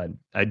life, bud.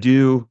 I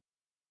do.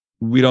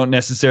 We don't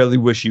necessarily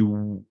wish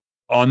you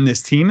on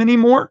this team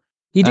anymore.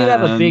 He did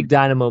have a big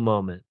Dynamo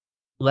moment.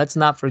 Let's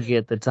not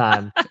forget the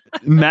time.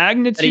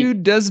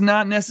 Magnitude does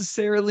not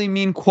necessarily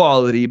mean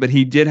quality, but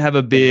he did have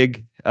a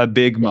big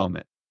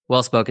moment.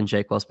 Well spoken,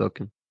 Jake. Well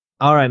spoken.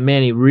 All right,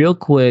 Manny, real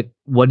quick,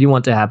 what do you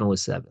want to happen with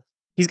Sebas?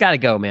 He's got to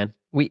go, man.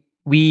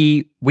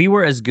 We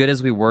were as good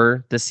as we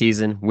were this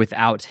season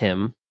without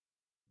him.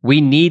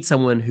 We need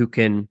someone who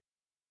can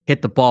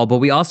hit the ball, but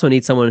we also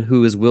need someone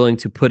who is willing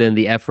to put in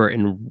the effort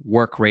and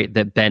work rate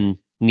that Ben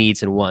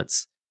needs and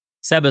wants.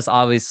 Sebas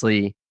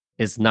obviously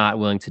is not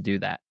willing to do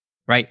that,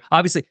 right?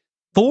 Obviously,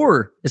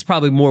 Thor is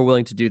probably more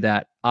willing to do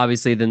that,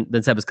 obviously, than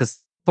Sebas,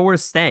 because Thor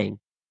is staying,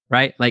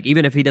 right? Like,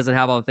 even if he doesn't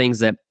have all the things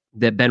that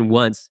Ben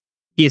wants,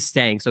 he is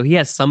staying. So he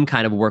has some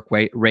kind of work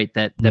rate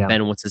that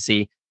Ben wants to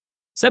see.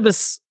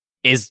 Sebas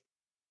is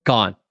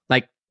gone.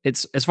 Like,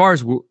 it's as far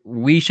as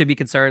we should be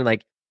concerned,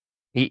 like,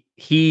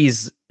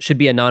 he's should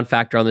be a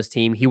non-factor on this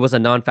team. He was a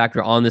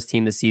non-factor on this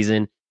team this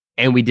season,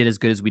 and we did as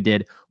good as we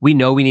did. We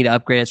know we need to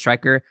upgrade at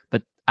striker,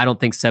 but I don't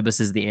think Sebas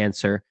is the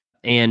answer.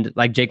 And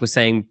like Jake was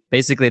saying,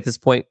 basically at this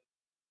point,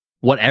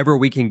 whatever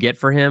we can get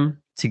for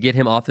him to get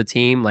him off the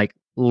team, like,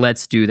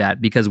 let's do that,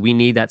 because we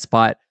need that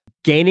spot.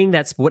 Gaining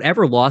that,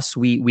 whatever loss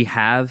we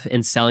have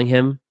in selling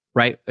him,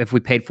 right? If we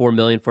paid $4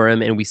 million for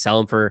him and we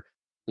sell him for,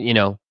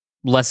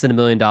 less than $1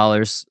 million,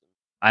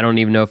 I don't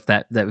even know if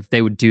if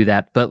they would do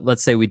that, but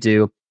let's say we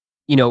do.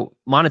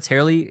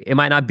 Monetarily, it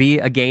might not be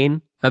a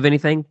gain of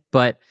anything,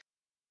 but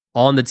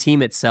on the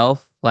team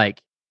itself,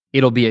 like,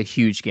 it'll be a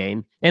huge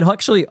gain. And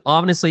actually,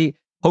 honestly,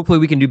 hopefully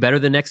we can do better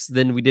than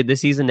we did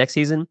next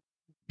season,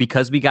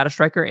 because we got a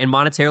striker, and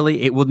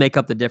monetarily it will make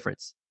up the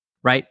difference,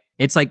 right?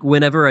 It's like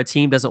whenever a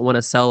team doesn't want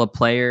to sell a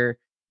player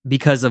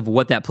because of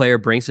what that player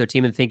brings to their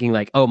team and thinking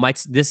like, oh,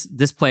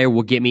 this player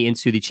will get me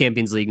into the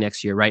Champions League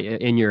next year, right?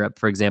 In Europe,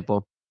 for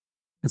example.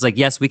 It's like,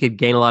 yes, we could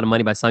gain a lot of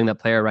money by selling that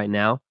player right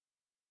now,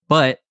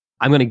 but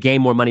I'm going to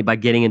gain more money by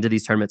getting into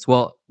these tournaments.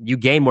 Well, you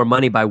gain more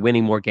money by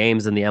winning more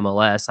games in the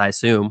MLS, I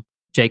assume.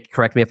 Jake,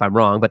 correct me if I'm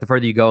wrong, but the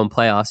further you go in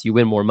playoffs, you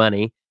win more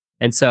money.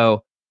 And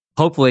so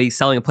hopefully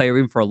selling a player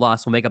even for a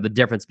loss will make up the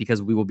difference,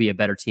 because we will be a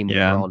better team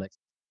overall next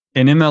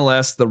year. In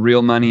MLS, the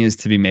real money is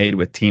to be made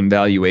with team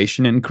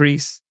valuation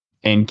increase,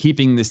 and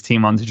keeping this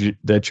team on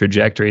the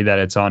trajectory that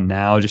it's on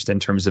now, just in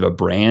terms of a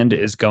brand,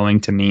 is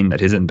going to mean that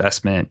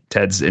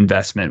Ted's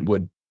investment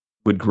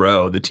would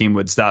grow. The team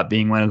would stop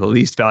being one of the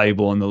least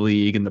valuable in the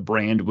league, and the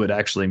brand would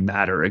actually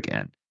matter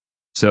again.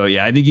 So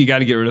yeah, I think you got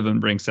to get rid of him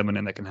and bring someone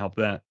in that can help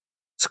that.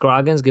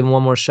 Scroggins, give him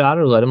one more shot,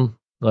 or let him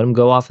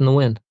go off in the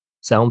wind.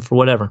 Sell him for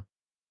whatever.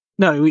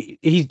 No,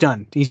 he's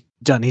done. He's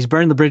done. He's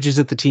burned the bridges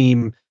at the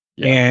team.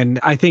 Yeah. And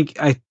I think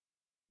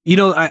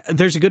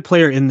there's a good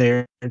player in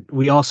there.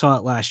 We all saw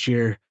it last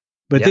year,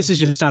 but this is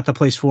just not the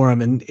place for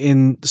him. And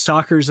in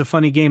soccer is a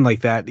funny game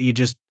like that.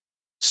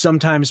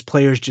 Sometimes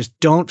players just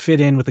don't fit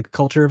in with the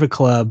culture of a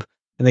club,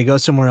 and they go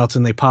somewhere else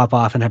and they pop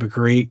off and have a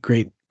great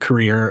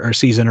career or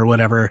season or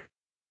whatever.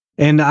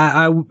 And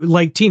I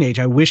like Teenage.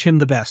 I wish him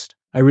the best.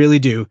 I really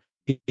do.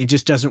 It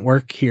just doesn't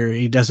work here.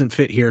 He doesn't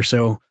fit here.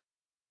 So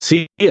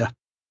see ya.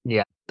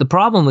 Yeah. The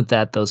problem with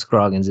that, though,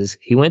 Scroggins, is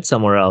he went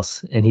somewhere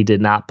else and he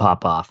did not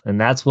pop off. And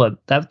that's what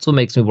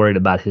makes me worried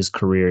about his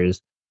career.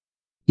 Is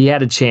he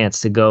had a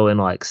chance to go and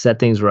like set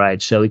things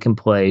right, show he can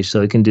play,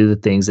 show he can do the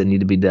things that need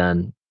to be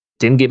done.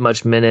 Didn't get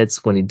much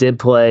minutes. When he did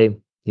play,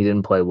 he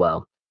didn't play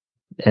well.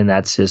 And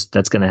that's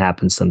going to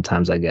happen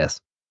sometimes, I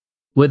guess.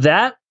 With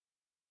that,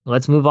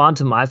 let's move on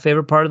to my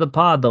favorite part of the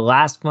pod, the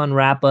last fun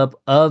wrap up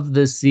of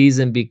the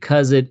season,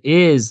 because it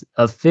is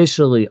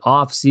officially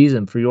off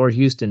season for your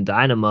Houston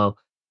Dynamo.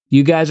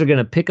 You guys are going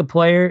to pick a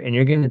player and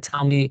you're going to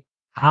tell me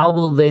how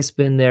will they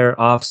spend their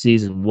off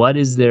season? What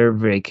is their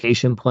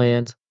vacation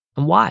plans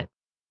and why?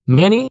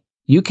 Manny,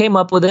 you came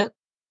up with it.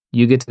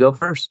 You get to go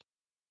first.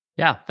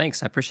 Yeah,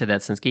 thanks. I appreciate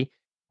that, Sinsky.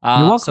 You're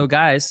welcome. So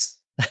guys,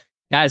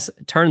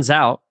 turns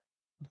out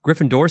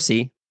Griffin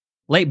Dorsey,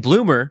 late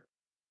bloomer,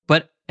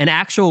 but an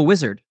actual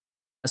wizard.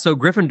 So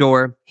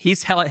Gryffindor,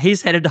 he's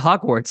headed to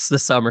Hogwarts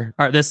this summer,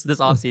 or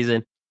this off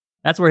season.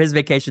 That's where his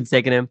vacation's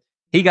taking him.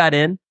 He got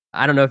in.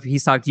 I don't know if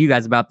he's talked to you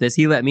guys about this.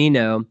 He let me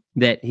know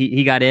that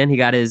he got in. He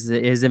got his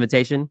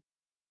invitation.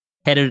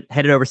 Headed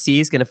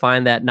overseas, going to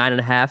find that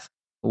 9.5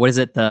 what is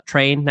it? The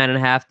train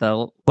 9.5.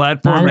 The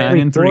Platform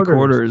 9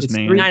 3/4, It's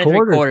man. 9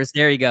 3/4.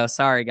 There you go.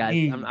 Sorry,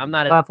 guys. I'm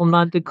not Platform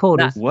 9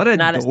 3/4. What a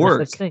not as-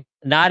 dork.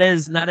 not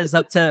as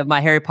up to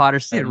my Harry Potter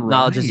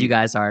knowledge as you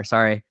guys are.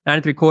 Sorry,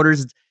 9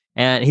 3/4,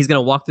 and he's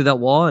gonna walk through that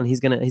wall, and he's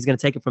gonna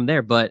take it from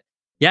there. But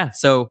yeah,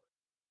 so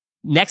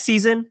next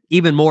season,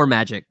 even more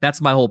magic.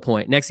 That's my whole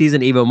point. Next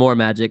season, even more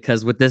magic,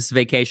 because with this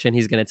vacation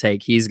he's gonna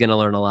take, he's gonna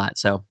learn a lot.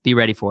 So be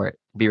ready for it.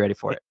 Be ready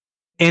for it.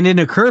 And in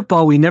a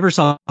curveball we never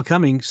saw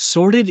coming,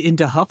 sorted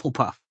into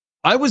Hufflepuff.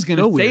 I was going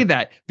to say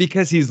that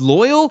because he's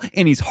loyal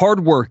and he's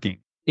hardworking.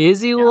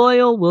 Is he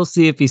loyal? We'll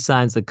see if he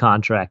signs the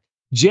contract.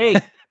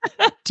 Jake,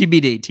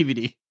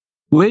 TBD.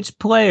 which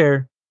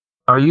player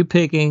are you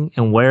picking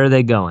and where are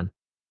they going?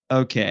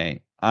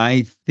 Okay,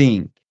 I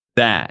think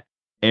that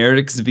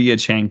Eric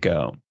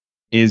Zviachenko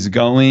is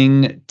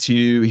going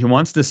to, he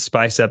wants to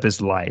spice up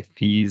his life.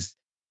 He's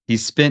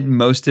spent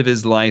most of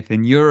his life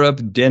in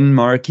Europe,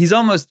 Denmark. He's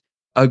almost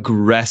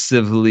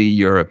aggressively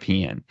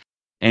European.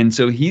 And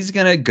so he's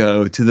going to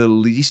go to the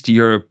least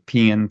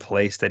European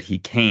place that he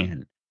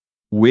can,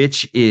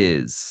 which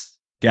is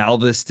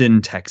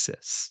Galveston,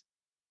 Texas.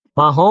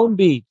 My home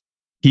beach.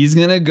 He's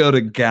going to go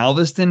to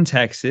Galveston,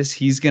 Texas.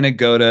 He's going to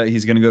go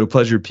to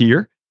Pleasure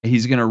Pier.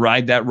 He's going to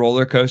ride that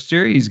roller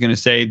coaster. He's going to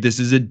say, this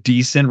is a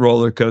decent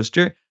roller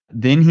coaster.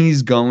 Then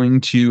he's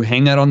going to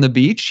hang out on the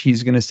beach.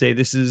 He's going to say,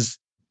 this is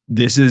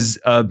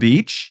a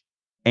beach.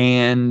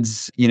 And,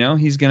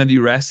 he's going to be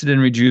rested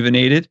and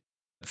rejuvenated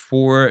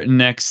for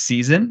next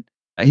season.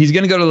 He's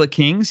going to go to the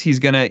Kings. He's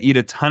going to eat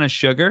a ton of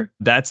sugar.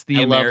 That's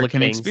the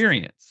American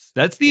experience.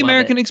 That's the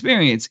American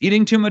experience,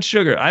 eating too much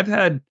sugar. I've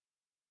had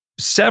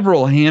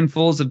several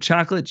handfuls of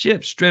chocolate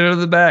chips straight out of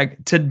the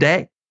bag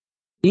today.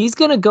 He's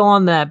going to go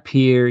on that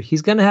pier.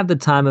 He's going to have the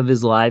time of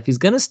his life. He's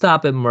going to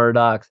stop at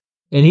Murdoch's,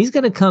 and he's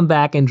going to come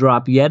back and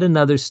drop yet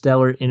another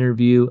stellar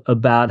interview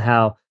about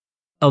how,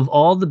 of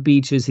all the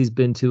beaches he's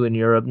been to in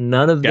Europe,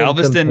 none of them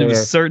Galveston compare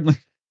was certainly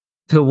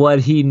to what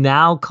he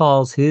now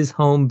calls his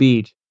home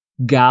beach,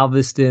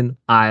 Galveston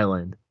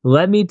Island.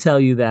 Let me tell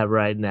you that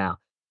right now.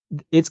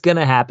 It's going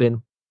to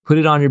happen. Put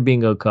it on your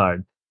bingo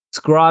card.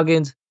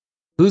 Scroggins,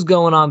 who's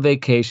going on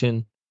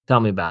vacation? Tell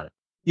me about it.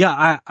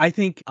 Yeah, I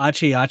think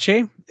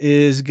Ache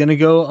is going to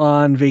go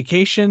on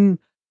vacation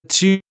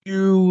to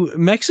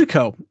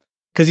Mexico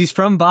because he's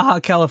from Baja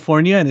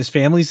California and his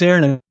family's there,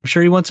 and I'm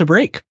sure he wants a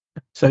break.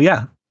 So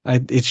yeah,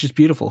 it's just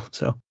beautiful.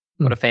 So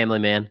what a family,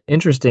 man.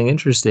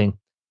 Interesting.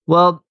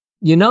 Well,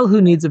 you know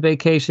who needs a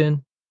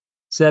vacation?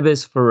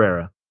 Sebas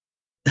Ferreira.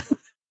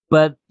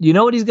 But you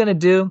know what he's going to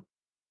do?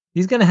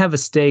 He's going to have a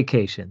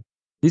staycation.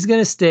 He's going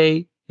to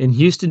stay in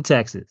Houston,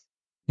 Texas.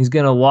 He's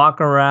going to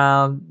walk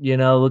around,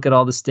 look at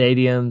all the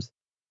stadiums.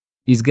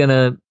 He's going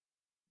to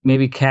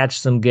maybe catch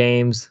some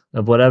games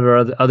of whatever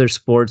other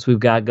sports we've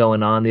got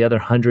going on, the other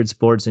 100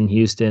 sports in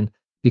Houston.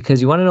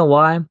 Because you want to know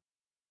why?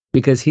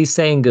 Because he's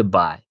saying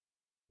goodbye.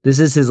 This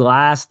is his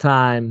last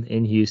time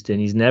in Houston.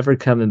 He's never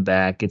coming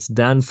back. It's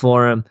done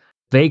for him.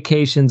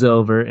 Vacation's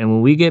over. And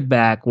when we get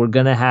back, we're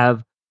going to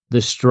have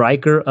the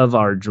striker of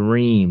our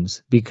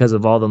dreams because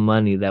of all the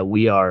money that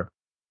we are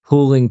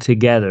pulling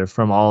together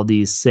from all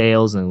these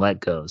sales and let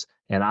goes.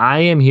 And I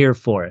am here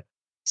for it.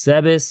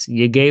 Sebas,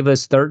 you gave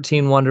us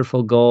 13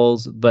 wonderful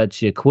goals,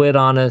 but you quit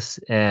on us.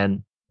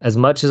 And as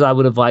much as I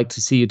would have liked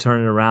to see you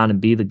turn it around and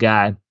be the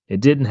guy,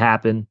 it didn't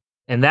happen.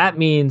 And that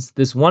means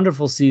this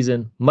wonderful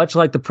season, much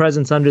like the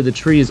presents under the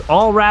tree, is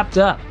all wrapped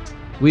up.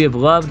 We have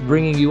loved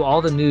bringing you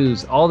all the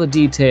news, all the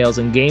details,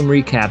 and game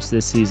recaps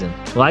this season.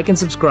 Like and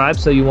subscribe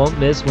so you won't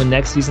miss when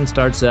next season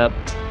starts up.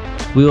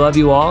 We love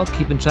you all.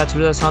 Keep in touch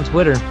with us on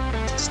Twitter.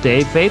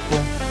 Stay faithful.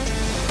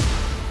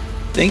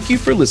 Thank you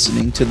for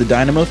listening to the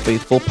Dynamo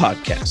Faithful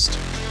podcast.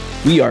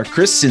 We are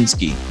Chris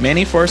Sinski,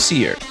 Manny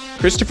Farcier,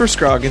 Christopher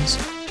Scroggins,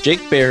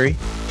 Jake Berry,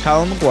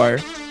 Kyle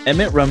McGuire,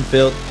 Emmett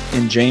Rumfield,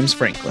 and James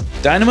Franklin.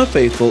 Dynamo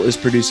Faithful is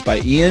produced by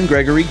Ian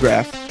Gregory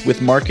Graff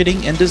with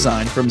marketing and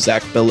design from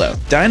Zach Belleau.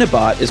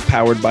 Dynabot is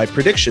powered by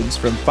predictions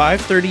from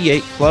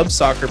 538 Club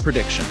Soccer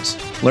Predictions.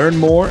 Learn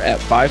more at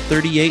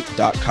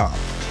 538.com.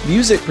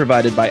 Music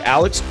provided by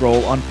Alex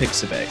Grohl on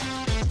Pixabay.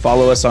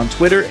 Follow us on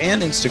Twitter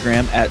and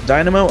Instagram at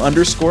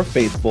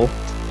Dynamo_Faithful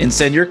and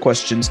send your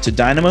questions to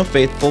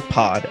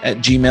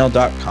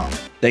dynamofaithfulpod@gmail.com.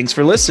 Thanks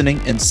for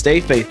listening and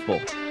stay faithful.